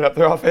never open up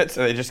their offense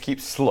and they just keep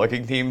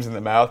slugging teams in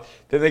the mouth?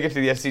 Then they get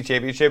to the SEC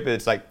championship and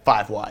it's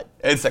 5 wide.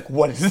 And it's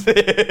what is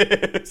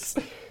this?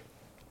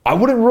 I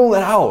wouldn't rule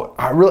it out.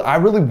 I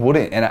really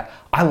wouldn't. And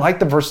I like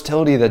the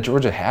versatility that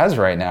Georgia has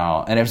right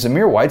now. And if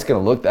Zamir White's going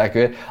to look that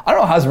good, I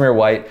don't know how Zamir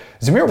White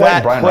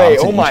and Brian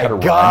Robinson oh my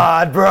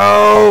God,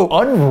 bro.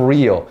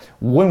 Unreal.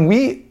 When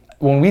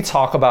we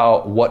talk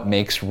about what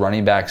makes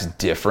running backs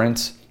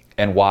different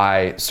and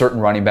why certain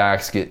running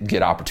backs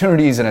get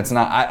opportunities, and it's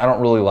not, I don't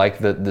really like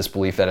this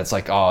belief that it's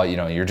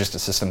you're just a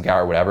system guy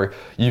or whatever.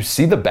 You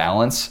see the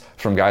balance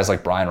from guys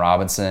like Brian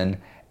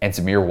Robinson and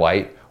Zamir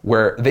White,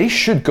 where they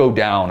should go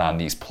down on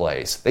these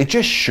plays. They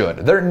just should.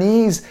 Their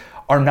knees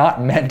are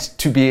not meant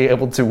to be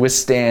able to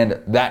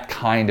withstand that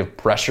kind of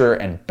pressure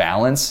and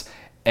balance.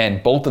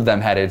 And both of them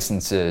had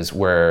instances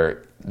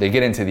where they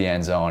get into the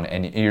end zone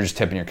and you're just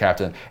tipping your cap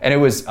to them. And it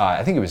was,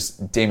 I think it was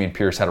Dameon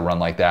Pierce had a run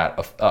like that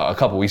a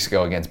couple weeks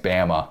ago against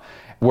Bama,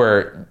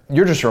 where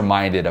you're just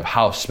reminded of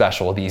how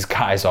special these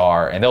guys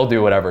are, and they'll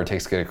do whatever it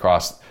takes to get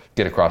across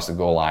the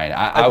goal line.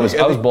 I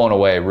was blown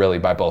away really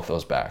by both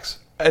those backs.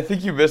 I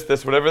think you missed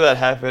this. Whenever that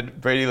happened,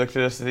 Brady looked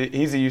at us.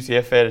 He's a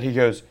UCF fan, and he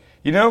goes,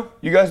 you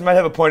guys might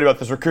have a point about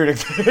this recruiting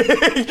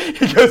thing.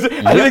 He goes,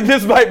 I think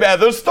this might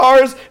matter. Those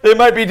stars, they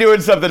might be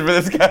doing something for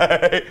this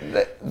guy.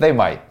 They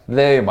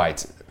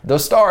might.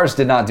 Those stars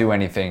did not do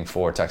anything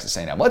for Texas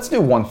A&M. Let's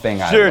do one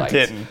thing I liked.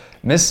 Didn't.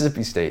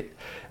 Mississippi State.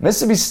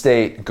 Mississippi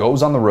State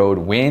goes on the road,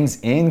 wins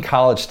in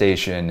College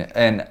Station,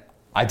 and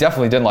I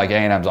definitely didn't like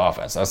A&M's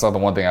offense. That's not the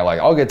one thing I like.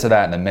 I'll get to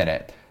that in a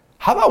minute.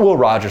 How about Will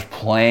Rogers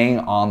playing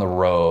on the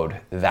road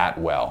that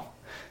well?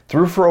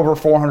 Threw for over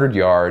 400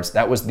 yards.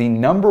 That was the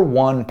number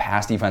one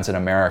pass defense in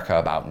America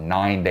about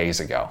 9 days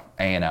ago.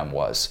 A&M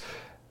was.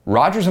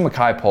 Rogers and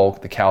Makai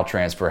Polk, the Cal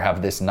transfer,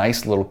 have this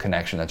nice little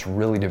connection that's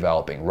really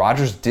developing.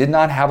 Rogers did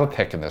not have a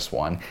pick in this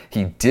one.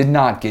 He did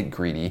not get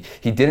greedy.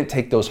 He didn't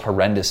take those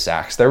horrendous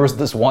sacks. There was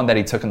this one that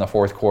he took in the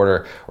fourth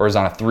quarter or was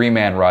on a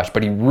three-man rush,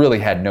 but he really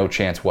had no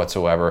chance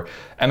whatsoever.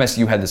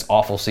 MSU had this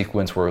awful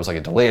sequence where it was like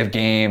a delay of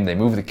game. They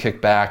moved the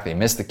kick back. They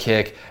missed the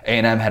kick.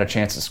 A&M had a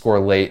chance to score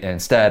late, and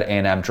instead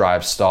A&M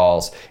drives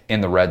stalls in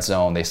the red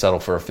zone. They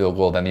settle for a field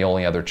goal. Then the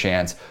only other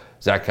chance,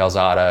 Zach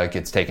Calzada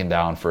gets taken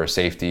down for a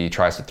safety,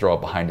 tries to throw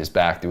it behind his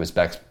back, do his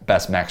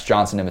best Max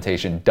Johnson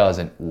imitation,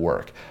 doesn't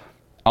work.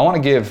 I want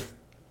to give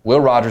Will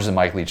Rogers and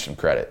Mike Leach some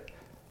credit.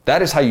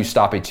 That is how you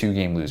stop a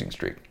 2-game losing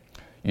streak.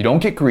 You don't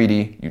get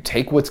greedy, you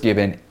take what's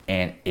given,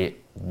 and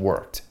it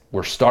worked.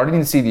 We're starting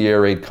to see the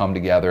air raid come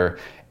together,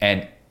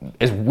 and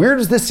as weird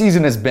as this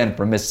season has been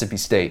for Mississippi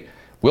State,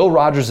 Will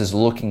Rogers is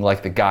looking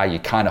like the guy you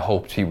kind of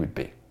hoped he would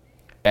be.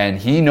 And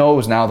he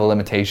knows now the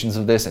limitations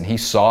of this, and he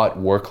saw it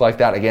work like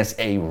that against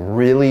a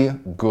really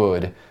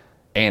good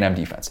A&M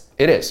defense.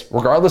 It is.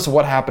 Regardless of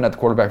what happened at the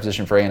quarterback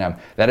position for A&M,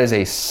 that is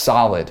a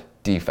solid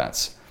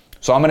defense.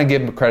 So I'm going to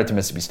give credit to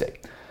Mississippi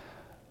State.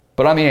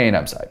 But on the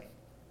A&M side,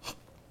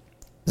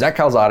 Zach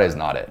Calzada is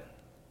not it.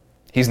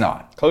 He's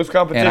not. Close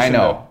competition, and I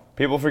know. Though.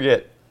 People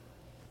forget.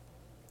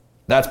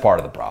 That's part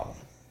of the problem.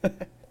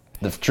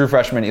 The true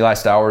freshman, Eli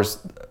Stowers,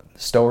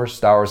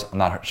 I'm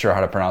not sure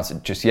how to pronounce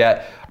it just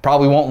yet.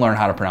 Probably won't learn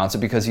how to pronounce it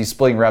because he's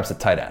splitting reps at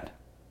tight end.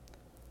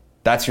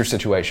 That's your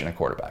situation at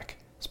quarterback.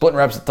 Splitting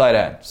reps at tight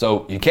end.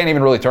 So you can't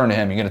even really turn to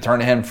him. You're going to turn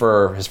to him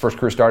for his first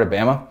career start at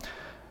Bama?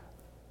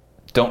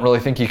 Don't really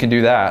think you can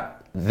do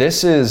that.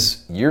 This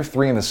is year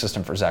 3 in the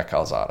system for Zach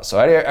Calzada. So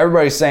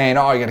everybody's saying,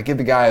 oh, you got to give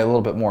the guy a little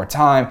bit more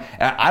time.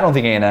 And I don't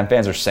think A&M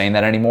fans are saying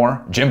that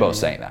anymore. Jimbo's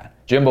saying that.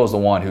 Jimbo's the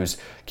one who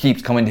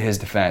keeps coming to his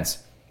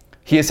defense.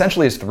 He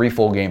essentially has 3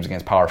 full games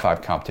against Power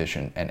 5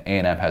 competition, and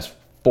A&M has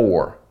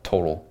 4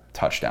 total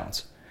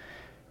touchdowns.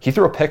 He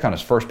threw a pick on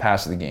his first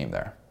pass of the game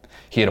there.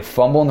 He had a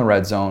fumble in the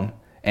red zone,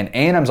 and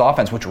A&M's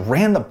offense, which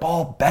ran the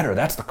ball better,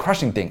 that's the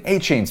crushing thing.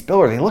 Achane,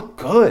 Spiller, they look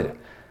good.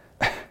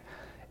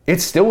 It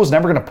still was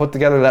never going to put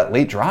together that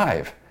late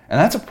drive, and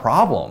that's a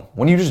problem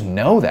when you just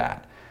know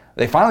that.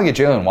 They finally get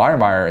Jalen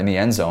Wydermyer in the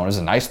end zone. It was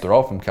a nice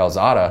throw from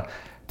Calzada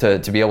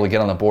to be able to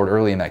get on the board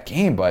early in that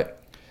game, but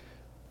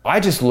I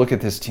just look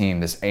at this team,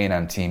 this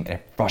A&M team, and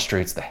it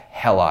frustrates the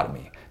hell out of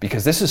me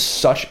because this is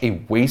such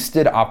a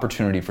wasted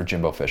opportunity for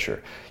Jimbo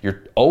Fisher.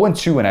 You're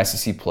 0-2 in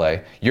SEC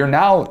play. You're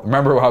now,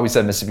 remember how we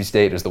said Mississippi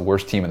State is the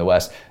worst team in the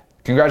West?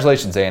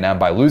 Congratulations, A&M.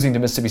 By losing to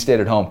Mississippi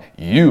State at home,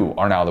 you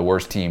are now the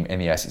worst team in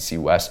the SEC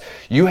West.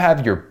 You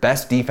have your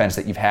best defense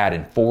that you've had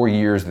in 4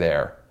 years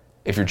there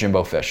if you're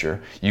Jimbo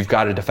Fisher. You've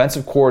got a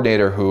defensive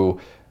coordinator who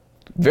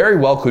very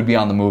well could be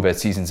on the move at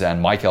season's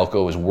end. Mike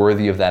Elko is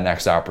worthy of that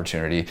next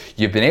opportunity.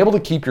 You've been able to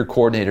keep your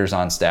coordinators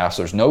on staff,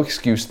 so there's no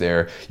excuse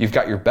there. You've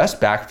got your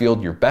best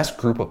backfield, your best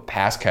group of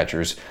pass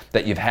catchers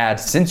that you've had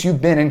since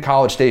you've been in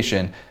College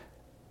Station,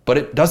 but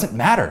it doesn't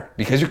matter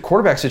because your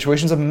quarterback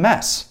situation's a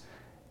mess.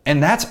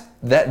 And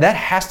that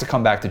has to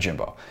come back to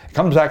Jimbo. It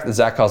comes back to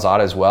Zach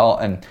Calzada as well,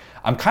 and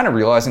I'm kind of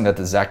realizing that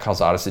the Zach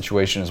Calzada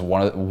situation is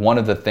one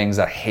of the things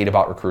that I hate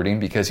about recruiting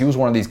because he was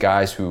one of these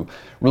guys who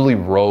really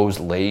rose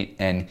late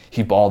and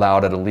he balled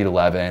out at Elite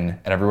 11 and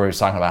everybody was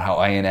talking about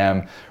how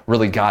A&M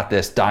really got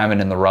this diamond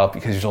in the rough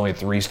because he was only a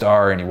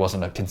 3-star and he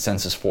wasn't a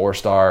consensus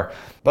 4-star.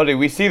 Buddy,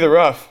 we see the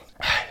rough.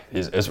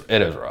 It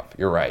is rough.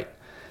 You're right.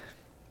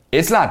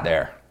 It's not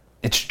there.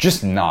 It's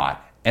just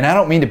not. And I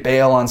don't mean to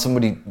bail on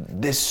somebody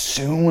this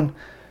soon,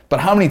 but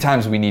how many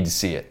times do we need to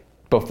see it?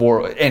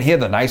 Before, and he had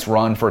the nice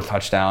run for a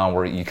touchdown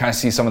where you kind of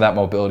see some of that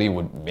mobility.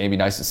 Would maybe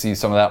nice to see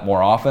some of that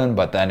more often,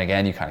 but then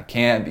again, you kind of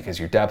can't because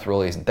your depth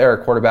really isn't there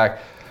at quarterback.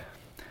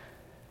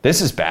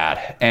 This is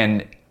bad,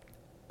 and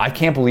I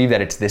can't believe that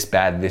it's this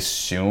bad this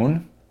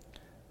soon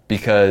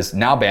because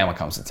now Bama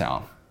comes to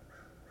town.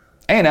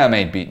 A&M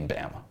ain't beating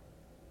Bama.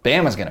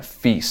 Bama's going to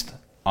feast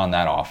on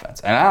that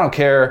offense, and I don't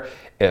care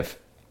if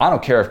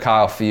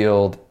Kyle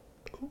Field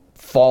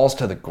falls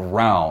to the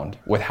ground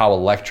with how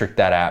electric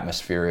that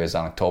atmosphere is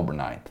on October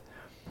 9th.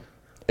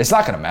 It's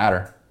not going to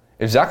matter.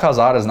 If Zach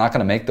Calzada is not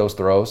going to make those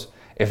throws,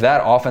 if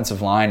that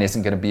offensive line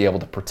isn't going to be able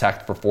to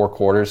protect for 4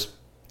 quarters,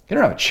 you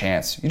don't have a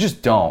chance. You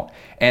just don't.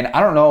 And I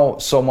don't know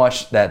so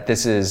much that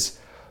this is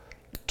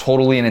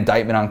totally an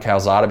indictment on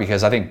Calzada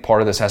because I think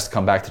part of this has to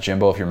come back to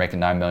Jimbo if you're making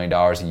 $9 million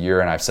a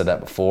year, and I've said that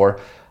before.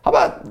 How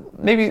about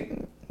maybe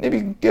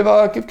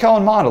give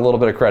Kellen Mond a little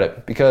bit of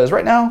credit because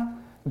right now,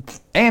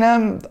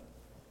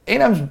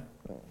 A&M's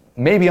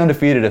maybe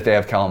undefeated if they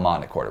have Kellen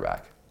Mond at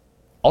quarterback.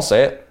 I'll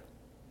say it.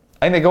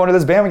 I think they go into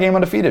this Bama game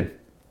undefeated.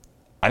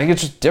 I think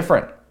it's just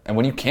different. And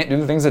when you can't do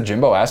the things that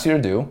Jimbo asks you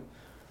to do,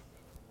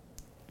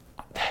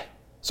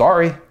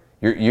 sorry,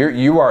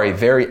 you are a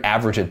very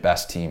average at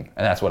best team,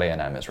 and that's what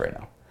A&M is right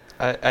now.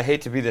 I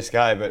hate to be this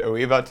guy, but are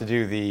we about to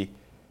do the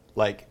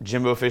like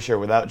Jimbo Fisher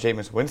without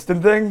Jameis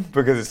Winston thing?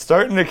 Because it's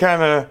starting to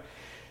kind of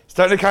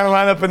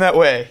line up in that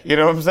way. You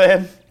know what I'm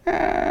saying?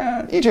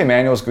 EJ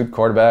Manuel's a good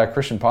quarterback.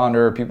 Christian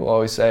Ponder, people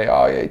always say,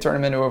 oh, yeah, he turned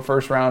him into a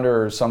first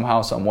rounder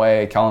somehow, some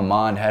way. Kellen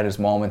Mond had his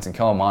moments, and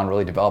Kellen Mond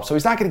really developed. So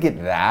he's not going to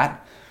get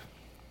that.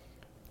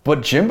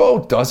 But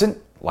Jimbo doesn't,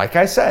 like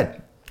I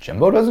said,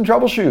 Jimbo doesn't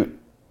troubleshoot.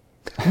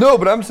 No,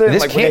 but I'm saying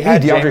this like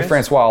can't be DeAndre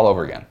Francois all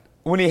over again.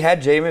 When he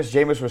had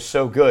Jameis was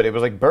so good. It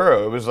was like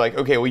Burrow. It was like,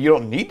 okay, well, you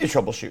don't need to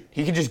troubleshoot.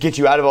 He can just get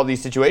you out of all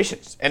these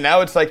situations. And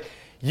now it's like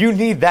you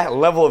need that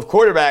level of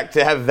quarterback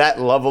to have that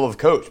level of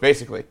coach,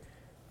 basically.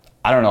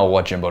 I don't know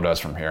what Jimbo does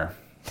from here.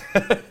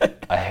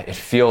 It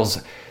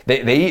feels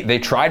they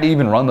tried to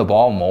even run the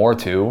ball more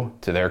too,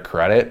 to their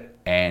credit,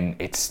 and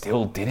it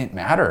still didn't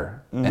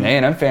matter. Mm-hmm. And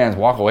A&M fans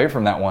walk away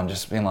from that one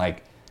just being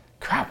like,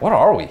 crap, what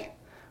are we?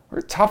 We're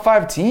a top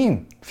 5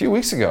 team a few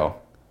weeks ago.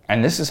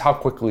 And this is how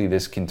quickly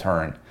this can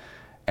turn.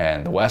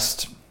 And the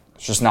West,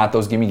 it's just not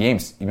those gimme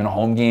games. Even a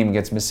home game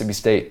against Mississippi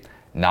State,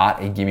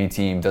 not a gimme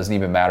team. Doesn't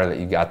even matter that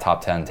you got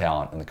top 10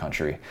 talent in the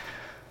country.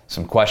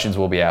 Some questions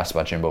will be asked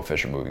about Jimbo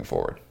Fisher moving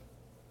forward.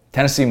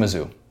 Tennessee,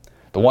 Mizzou.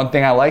 The one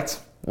thing I liked,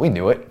 we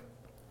knew it.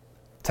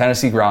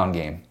 Tennessee ground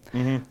game.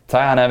 Mm-hmm.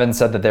 Tyon Evans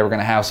said that they were going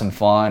to have some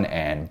fun,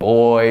 and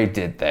boy,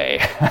 did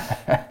they.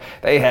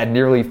 They had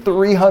nearly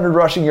 300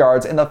 rushing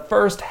yards in the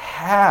first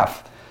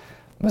half.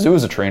 Mizzou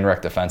is a train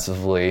wreck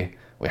defensively.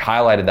 We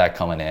highlighted that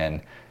coming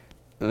in.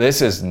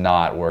 This is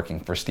not working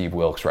for Steve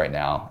Wilks right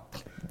now.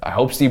 I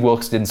hope Steve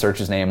Wilks didn't search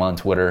his name on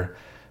Twitter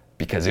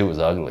because it was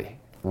ugly.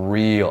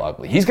 Real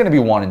ugly. He's going to be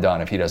one and done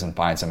if he doesn't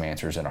find some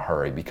answers in a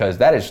hurry, because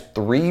that is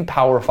 3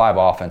 Power 5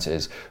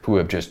 offenses who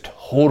have just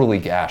totally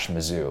gashed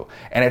Mizzou.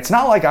 And it's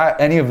not like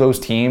any of those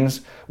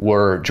teams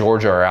were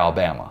Georgia or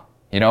Alabama.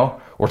 You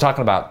know, we're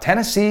talking about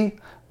Tennessee,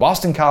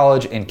 Boston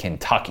College, and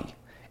Kentucky.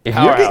 If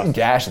you're getting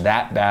gashed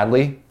that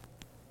badly,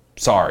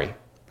 sorry.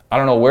 I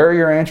don't know where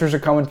your answers are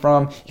coming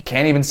from. You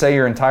can't even say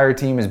your entire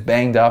team is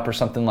banged up or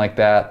something like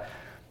that.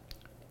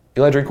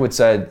 Eli Drinkwitz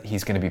said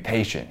he's going to be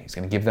patient. He's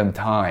going to give them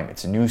time.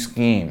 It's a new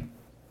scheme.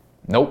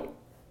 Nope.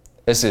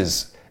 This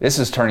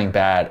is turning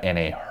bad in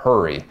a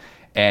hurry.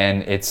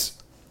 And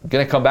it's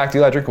going to come back to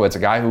Eli Drinkwitz, a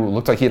guy who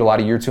looked like he had a lot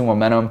of year 2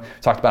 momentum.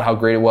 Talked about how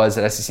great it was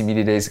at SEC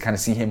Media Days to kind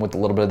of see him with a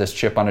little bit of this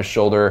chip on his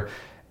shoulder.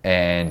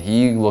 And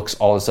he looks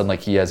all of a sudden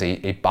like he has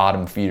a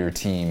bottom feeder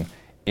team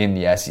in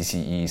the SEC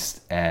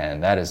East.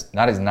 And that is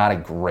not a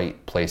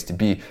great place to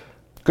be.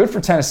 Good for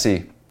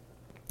Tennessee.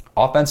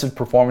 Offensive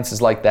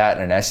performances like that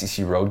in an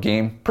SEC road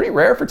game, pretty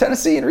rare for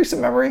Tennessee in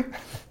recent memory.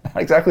 Not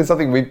exactly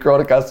something we've grown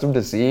accustomed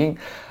to seeing.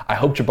 I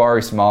hope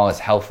Jabari Small is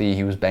healthy.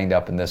 He was banged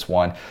up in this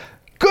one.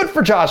 Good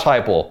for Josh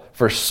Heupel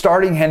for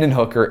starting Hendon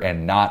Hooker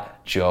and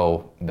not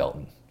Joe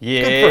Milton.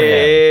 Yeah. Good for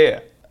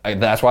him.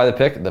 That's why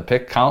the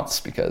pick counts,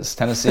 because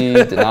Tennessee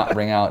did not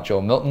bring out Joe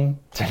Milton.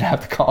 Didn't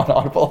have to call an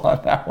audible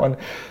on that one.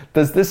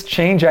 Does this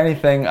change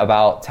anything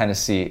about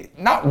Tennessee?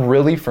 Not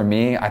really for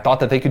me. I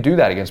thought that they could do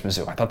that against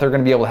Mizzou. I thought they were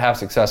going to be able to have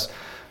success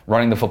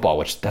running the football,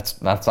 which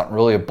that's not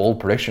really a bold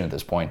prediction at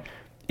this point.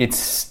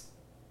 It's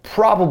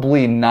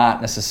probably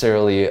not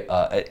necessarily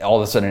all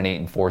of a sudden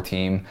an 8-4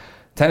 team.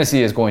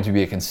 Tennessee is going to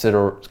be a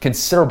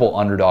considerable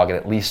underdog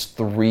at least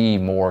 3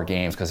 more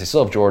games, because they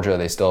still have Georgia,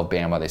 they still have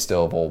Bama, they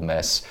still have Ole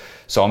Miss.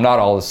 So I'm not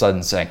all of a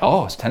sudden saying,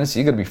 oh, is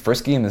Tennessee going to be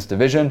frisky in this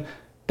division?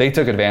 They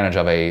took advantage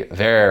of a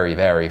very,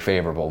 very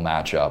favorable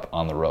matchup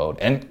on the road.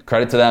 And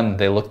credit to them,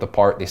 they looked the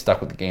part, they stuck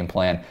with the game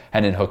plan.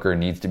 Hendon Hooker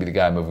needs to be the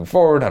guy moving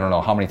forward. I don't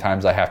know how many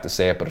times I have to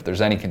say it, but if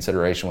there's any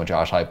consideration with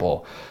Josh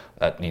Heupel,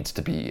 that needs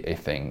to be a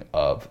thing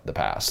of the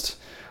past.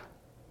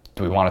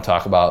 Do we want to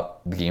talk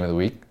about the game of the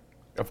week?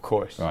 Of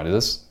course. You want to do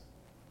this?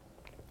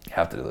 You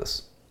have to do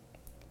this.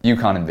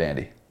 UConn and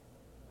Vandy.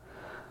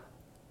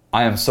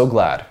 I am so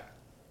glad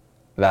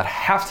that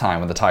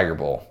halftime of the Tiger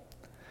Bowl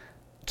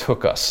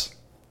took us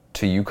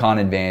to UConn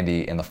and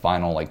Vandy in the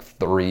final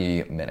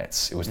 3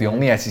 minutes. It was the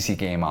only SEC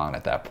game on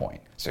at that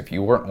point. So if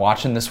you weren't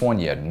watching this one,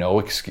 you had no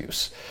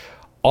excuse.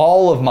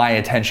 All of my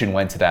attention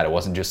went to that. It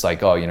wasn't just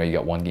like, you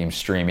got one game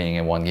streaming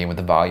and one game with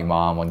the volume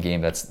on, one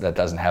game that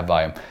doesn't have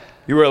volume.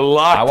 You were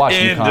locked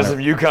into some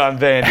UConn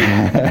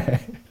Vandy.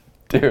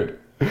 Dude,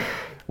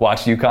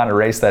 watched UConn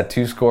erase that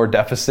 2-score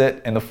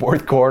deficit in the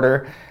 4th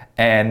quarter,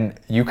 and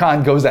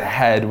UConn goes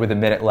ahead with a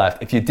minute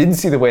left. If you didn't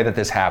see the way that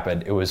this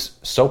happened, it was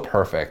so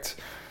perfect.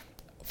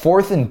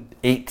 4th and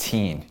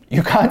 18.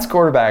 UConn's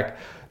quarterback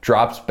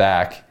drops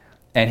back,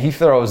 and he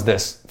throws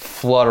this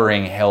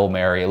fluttering Hail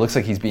Mary. It looks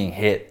like he's being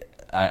hit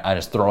on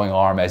his throwing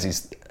arm as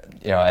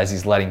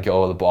he's letting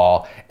go of the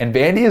ball. And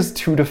Vandy's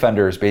 2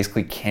 defenders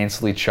basically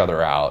cancel each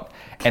other out.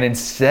 And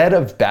instead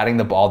of batting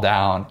the ball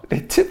down,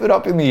 they tip it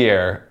up in the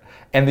air.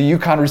 And the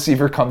UConn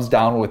receiver comes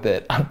down with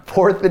it on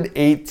 4th and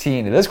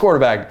 18. And this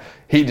quarterback,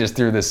 he just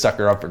threw this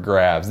sucker up for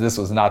grabs. This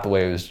was not the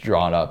way it was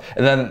drawn up.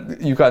 And then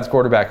UConn's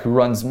quarterback, who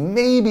runs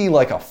maybe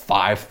like a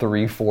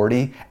 5.3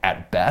 40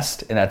 at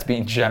best, and that's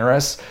being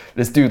generous.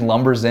 This dude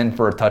lumbers in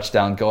for a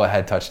touchdown,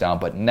 go-ahead touchdown,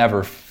 but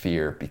never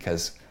fear,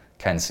 because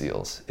Ken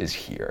Seals is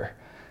here.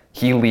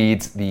 He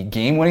leads the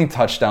game-winning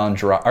touchdown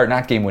drive, or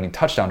not game-winning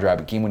touchdown drive,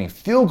 but game-winning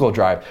field goal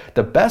drive.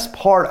 The best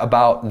part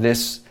about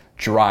this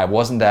drive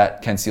wasn't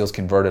that Ken Seals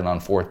converted on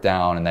 4th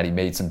down and that he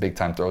made some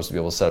big-time throws to be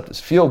able to set up this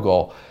field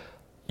goal.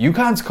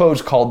 UConn's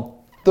coach called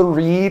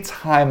 3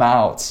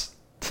 timeouts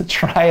to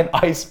try and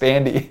ice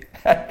Vandy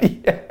at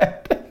the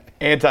end.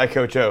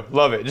 Anti-Coach O.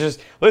 Love it.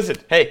 Just listen,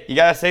 hey, you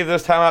got to save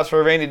those timeouts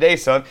for a rainy day,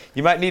 son.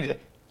 You might need to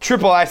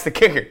triple ice the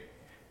kicker.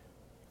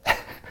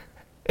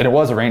 And it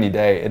was a rainy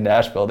day in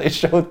Nashville. They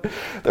showed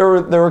there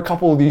were a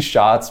couple of these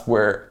shots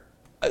where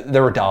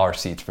there were dollar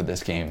seats for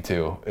this game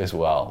too, as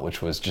well,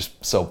 which was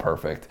just so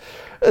perfect.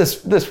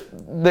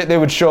 They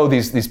would show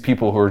these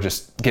people who were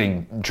just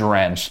getting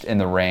drenched in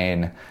the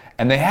rain,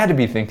 and they had to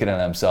be thinking to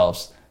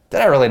themselves,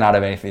 did I really not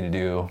have anything to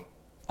do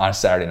on a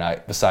Saturday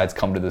night besides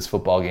come to this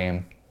football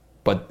game?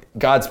 But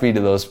Godspeed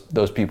to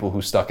those people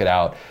who stuck it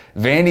out.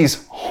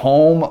 Vandy's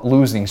home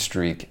losing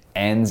streak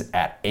ends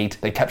at 8.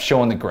 They kept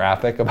showing the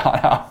graphic about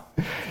how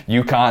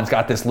UConn's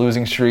got this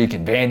losing streak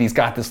and Vandy's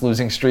got this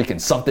losing streak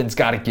and something's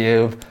got to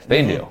give.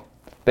 They knew.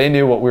 They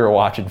knew what we were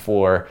watching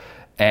for,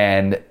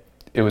 and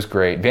it was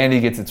great.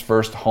 Vandy gets its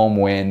first home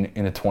win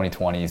in the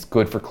 2020s.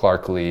 Good for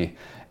Clark Lee.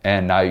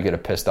 And now you get a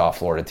pissed off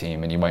Florida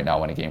team, and you might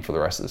not win a game for the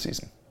rest of the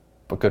season.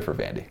 But good for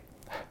Vandy.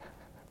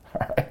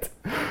 All right.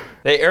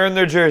 They earned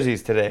their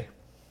jerseys today.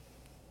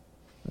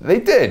 They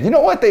did. You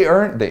know what? They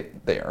earned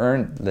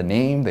the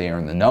name. They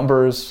earned the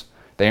numbers.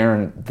 They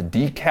earned the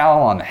decal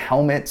on the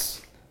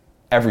helmets.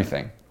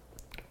 Everything.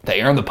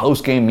 They earned the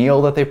post-game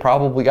meal that they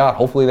probably got.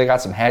 Hopefully they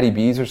got some Hattie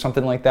B's or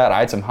something like that. I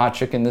had some hot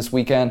chicken this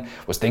weekend.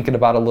 Was thinking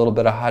about a little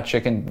bit of hot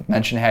chicken.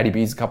 Mentioned Hattie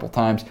B's a couple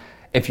times.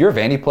 If you're a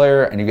Vandy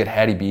player and you get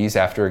Hattie B's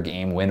after a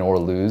game, win or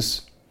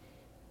lose,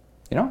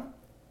 you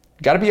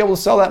got to be able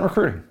to sell that in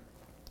recruiting.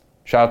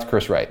 Shout out to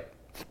Chris Wright.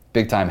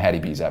 Big time Hattie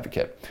B's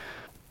advocate.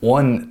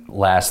 One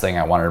last thing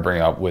I wanted to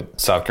bring up with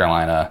South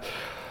Carolina.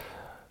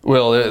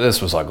 Well, this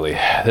was ugly.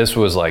 This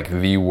was like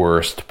the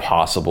worst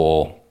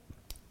possible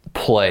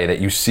play that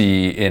you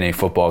see in a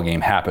football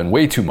game happen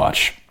way too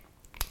much.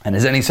 And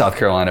as any South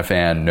Carolina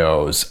fan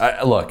knows,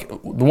 look,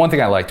 the one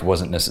thing I liked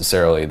wasn't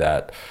necessarily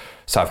that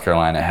South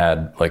Carolina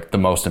had like the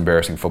most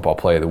embarrassing football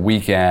play of the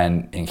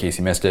weekend. In case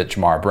you missed it,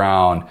 Jamar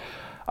Brown,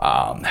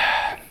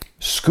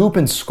 scoop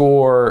and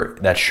score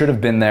that should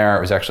have been there.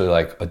 It was actually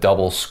like a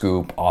double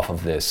scoop off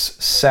of this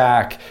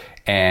sack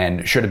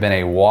and should have been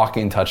a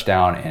walk-in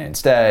touchdown. And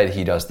instead,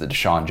 he does the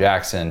Deshaun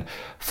Jackson,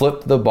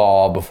 flip the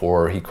ball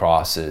before he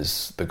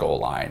crosses the goal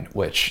line,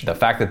 which the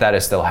fact that that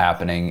is still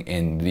happening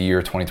in the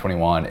year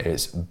 2021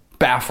 is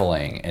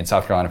baffling. And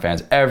South Carolina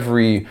fans,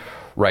 every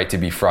right to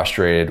be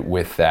frustrated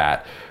with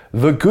that.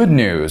 The good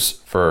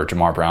news for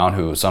Jamar Brown,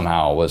 who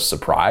somehow was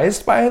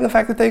surprised by the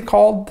fact that they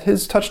called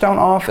his touchdown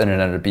off and it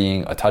ended up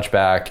being a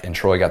touchback and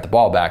Troy got the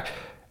ball back,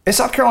 is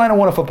South Carolina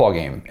won a football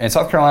game. And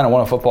South Carolina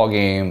won a football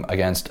game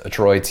against a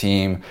Troy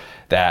team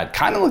that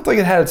kind of looked like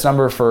it had its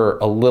number for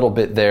a little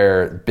bit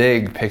there.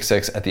 Big pick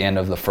six at the end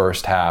of the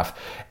first half.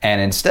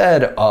 And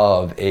instead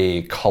of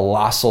a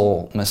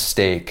colossal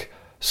mistake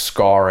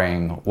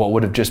scarring what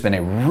would have just been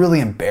a really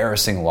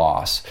embarrassing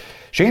loss,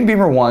 Shane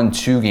Beamer won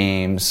 2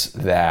 games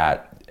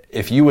that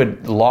if you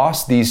had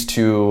lost these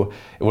 2,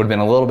 it would have been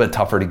a little bit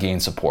tougher to gain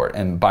support.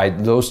 And by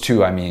those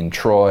 2, I mean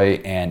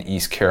Troy and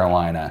East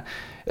Carolina.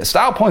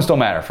 Style points don't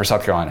matter for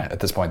South Carolina at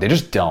this point. They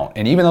just don't.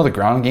 And even though the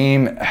ground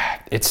game,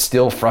 it's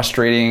still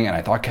frustrating, and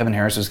I thought Kevin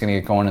Harris was going to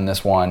get going in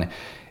this one,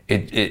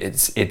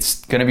 it's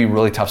going to be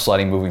really tough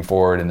sledding moving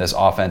forward, and this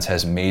offense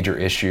has major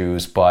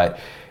issues. But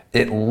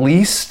at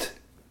least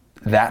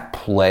that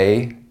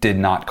play did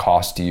not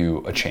cost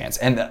you a chance.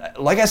 And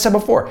like I said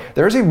before,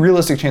 there is a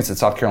realistic chance that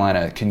South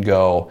Carolina can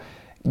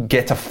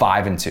get to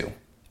 5-2.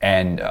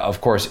 And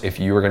of course, if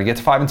you were going to get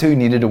to 5-2, you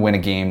needed to win a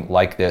game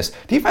like this.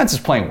 Defense is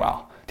playing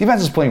well.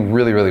 Defense is playing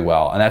really, really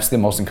well, and that's the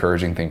most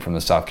encouraging thing from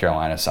the South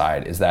Carolina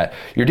side, is that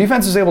your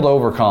defense is able to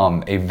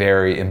overcome a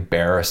very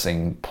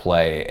embarrassing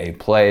play, a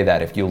play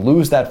that if you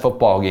lose that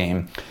football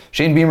game,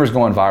 Shane Beamer's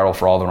going viral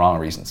for all the wrong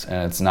reasons.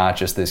 And it's not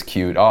just this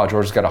cute,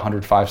 Georgia's got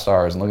 105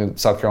 stars, and look at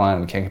South Carolina,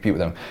 we can't compete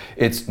with them.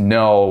 It's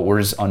no,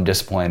 we're just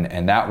undisciplined,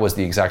 and that was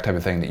the exact type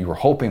of thing that you were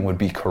hoping would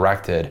be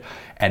corrected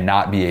and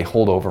not be a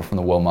holdover from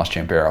the Will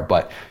Muschamp era.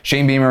 But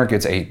Shane Beamer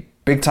gets a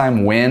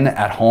big-time win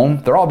at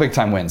home. They're all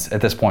big-time wins at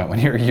this point when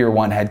you're year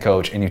one head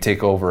coach and you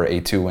take over a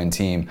 2-win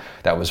team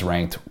that was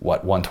ranked,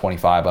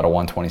 125 out of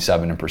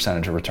 127 in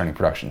percentage of returning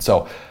production.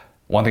 So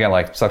one thing I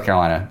like, South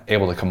Carolina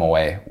able to come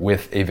away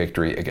with a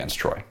victory against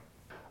Troy.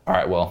 All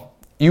right, well,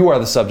 you are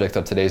the subject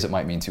of today's It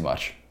Might Mean Too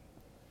Much.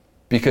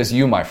 Because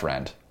you, my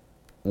friend,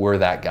 were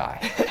that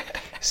guy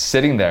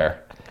sitting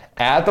there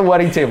at the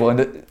wedding table.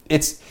 And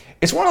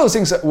it's one of those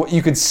things that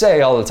you could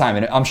say all the time,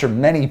 and I'm sure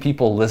many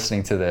people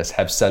listening to this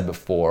have said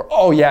before,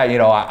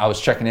 I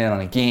was checking in on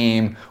a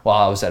game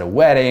while I was at a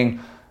wedding,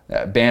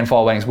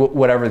 bandfall weddings,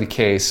 whatever the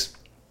case.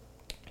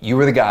 You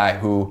were the guy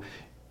who,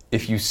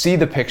 if you see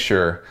the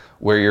picture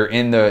where you're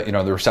in the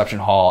reception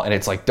hall and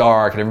it's like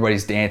dark and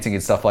everybody's dancing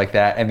and stuff like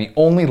that, and the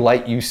only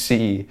light you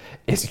see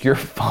is your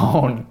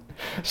phone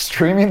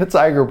streaming the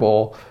Tiger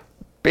Bowl,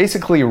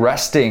 basically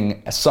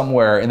resting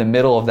somewhere in the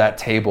middle of that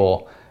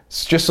table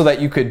just so that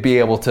you could be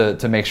able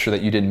to make sure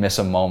that you didn't miss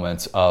a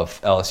moment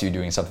of LSU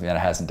doing something that it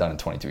hasn't done in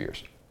 22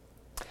 years.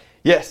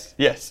 Yes.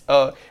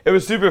 It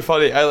was super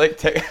funny. I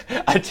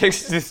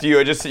texted this to you.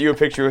 I just sent you a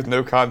picture with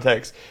no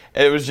context.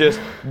 And it was just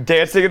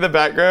dancing in the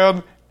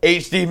background,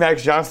 HD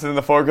Max Johnson in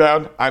the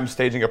foreground. I'm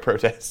staging a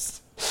protest.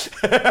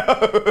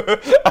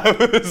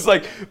 I was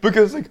like,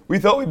 because like we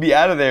thought we'd be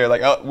out of there.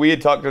 Like we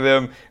had talked to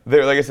them.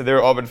 They're like I said, they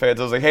were Auburn fans.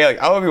 I was like, hey, like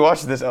I will be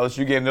watching this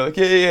LSU game. They're like,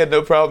 yeah,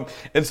 no problem.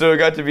 And so it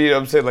got to be,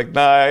 I'm saying like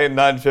 9,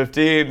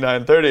 9:15,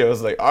 9:30. I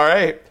was like, all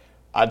right.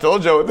 I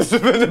told you what this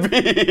was going to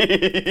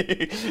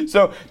be.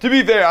 So to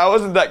be fair, I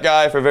wasn't that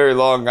guy for very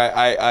long.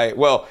 I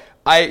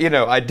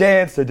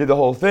danced. I did the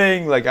whole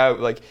thing.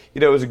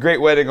 It was a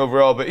great wedding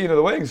overall. But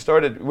the wedding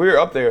started. We were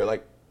up there at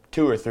like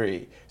 2 or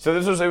 3. So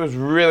it was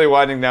really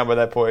winding down by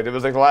that point. It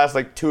was like the last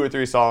like 2 or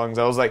 3 songs.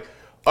 I was like,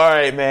 all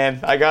right, man,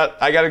 I got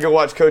to go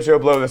watch Coach O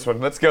blow this one.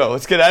 Let's go.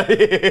 Let's get out of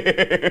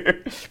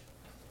here.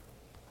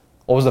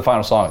 What was the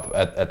final song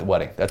at the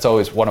wedding? That's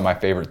always one of my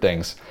favorite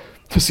things,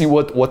 to see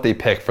what they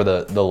pick for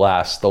the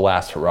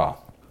last hurrah.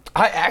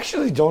 I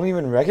actually don't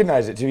even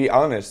recognize it, to be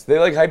honest. They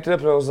like hyped it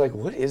up and I was like,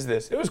 what is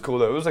this? It was cool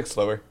though. It was like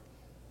slower.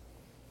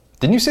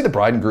 Didn't you say the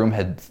bride and groom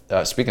had,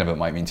 speaking of it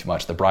might mean too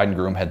much, the bride and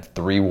groom had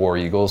 3 war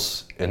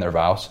eagles in their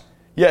vows?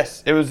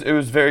 Yes, it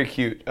was very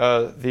cute.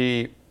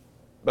 The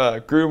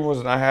groom was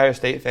an Ohio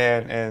State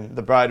fan and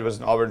the bride was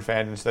an Auburn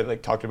fan, and so they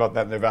like talked about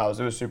that in their vows.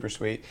 It was super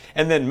sweet.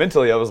 And then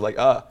mentally I was like,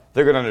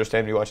 they're going to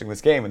understand me watching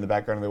this game in the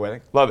background of their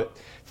wedding. Love it.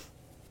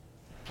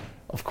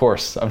 Of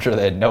course, I'm sure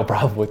they had no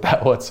problem with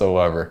that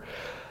whatsoever.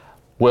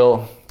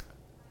 Will,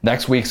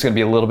 next week's going to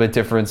be a little bit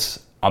different.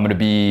 I'm going to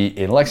be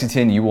in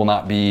Lexington. You will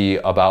not be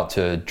about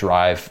to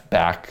drive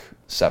back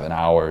 7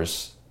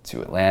 hours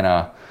to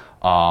Atlanta,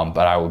 but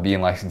I will be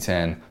in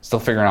Lexington, still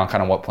figuring out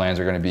kind of what plans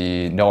are going to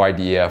be. No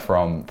idea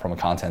from a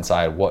content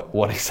side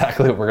what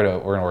exactly we're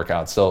gonna work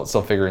out. Still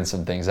figuring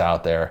some things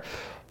out there.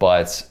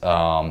 But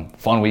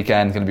fun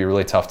weekend. Going to be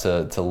really tough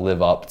to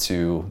live up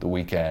to the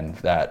weekend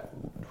that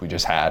we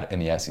just had in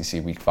the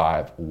SEC. Week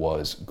 5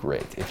 was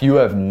great. If you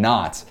have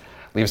not,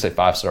 leave us a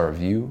 5-star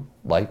review,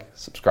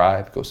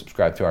 subscribe. Go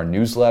subscribe to our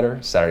newsletter,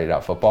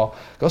 Saturday.Football.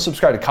 Go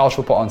subscribe to College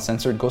Football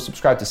Uncensored. Go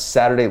subscribe to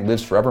Saturday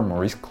Lives Forever.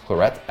 Maurice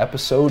Clarett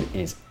episode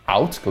is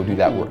out. Go do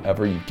that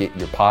wherever you get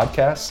your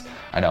podcasts.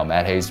 I know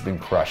Matt Hayes has been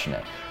crushing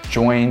it.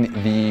 Join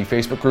the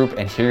Facebook group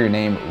and hear your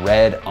name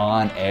read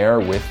on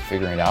air with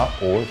Figuring It Out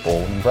or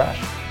Bold and Brash.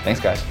 Thanks,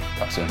 guys.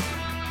 Talk soon.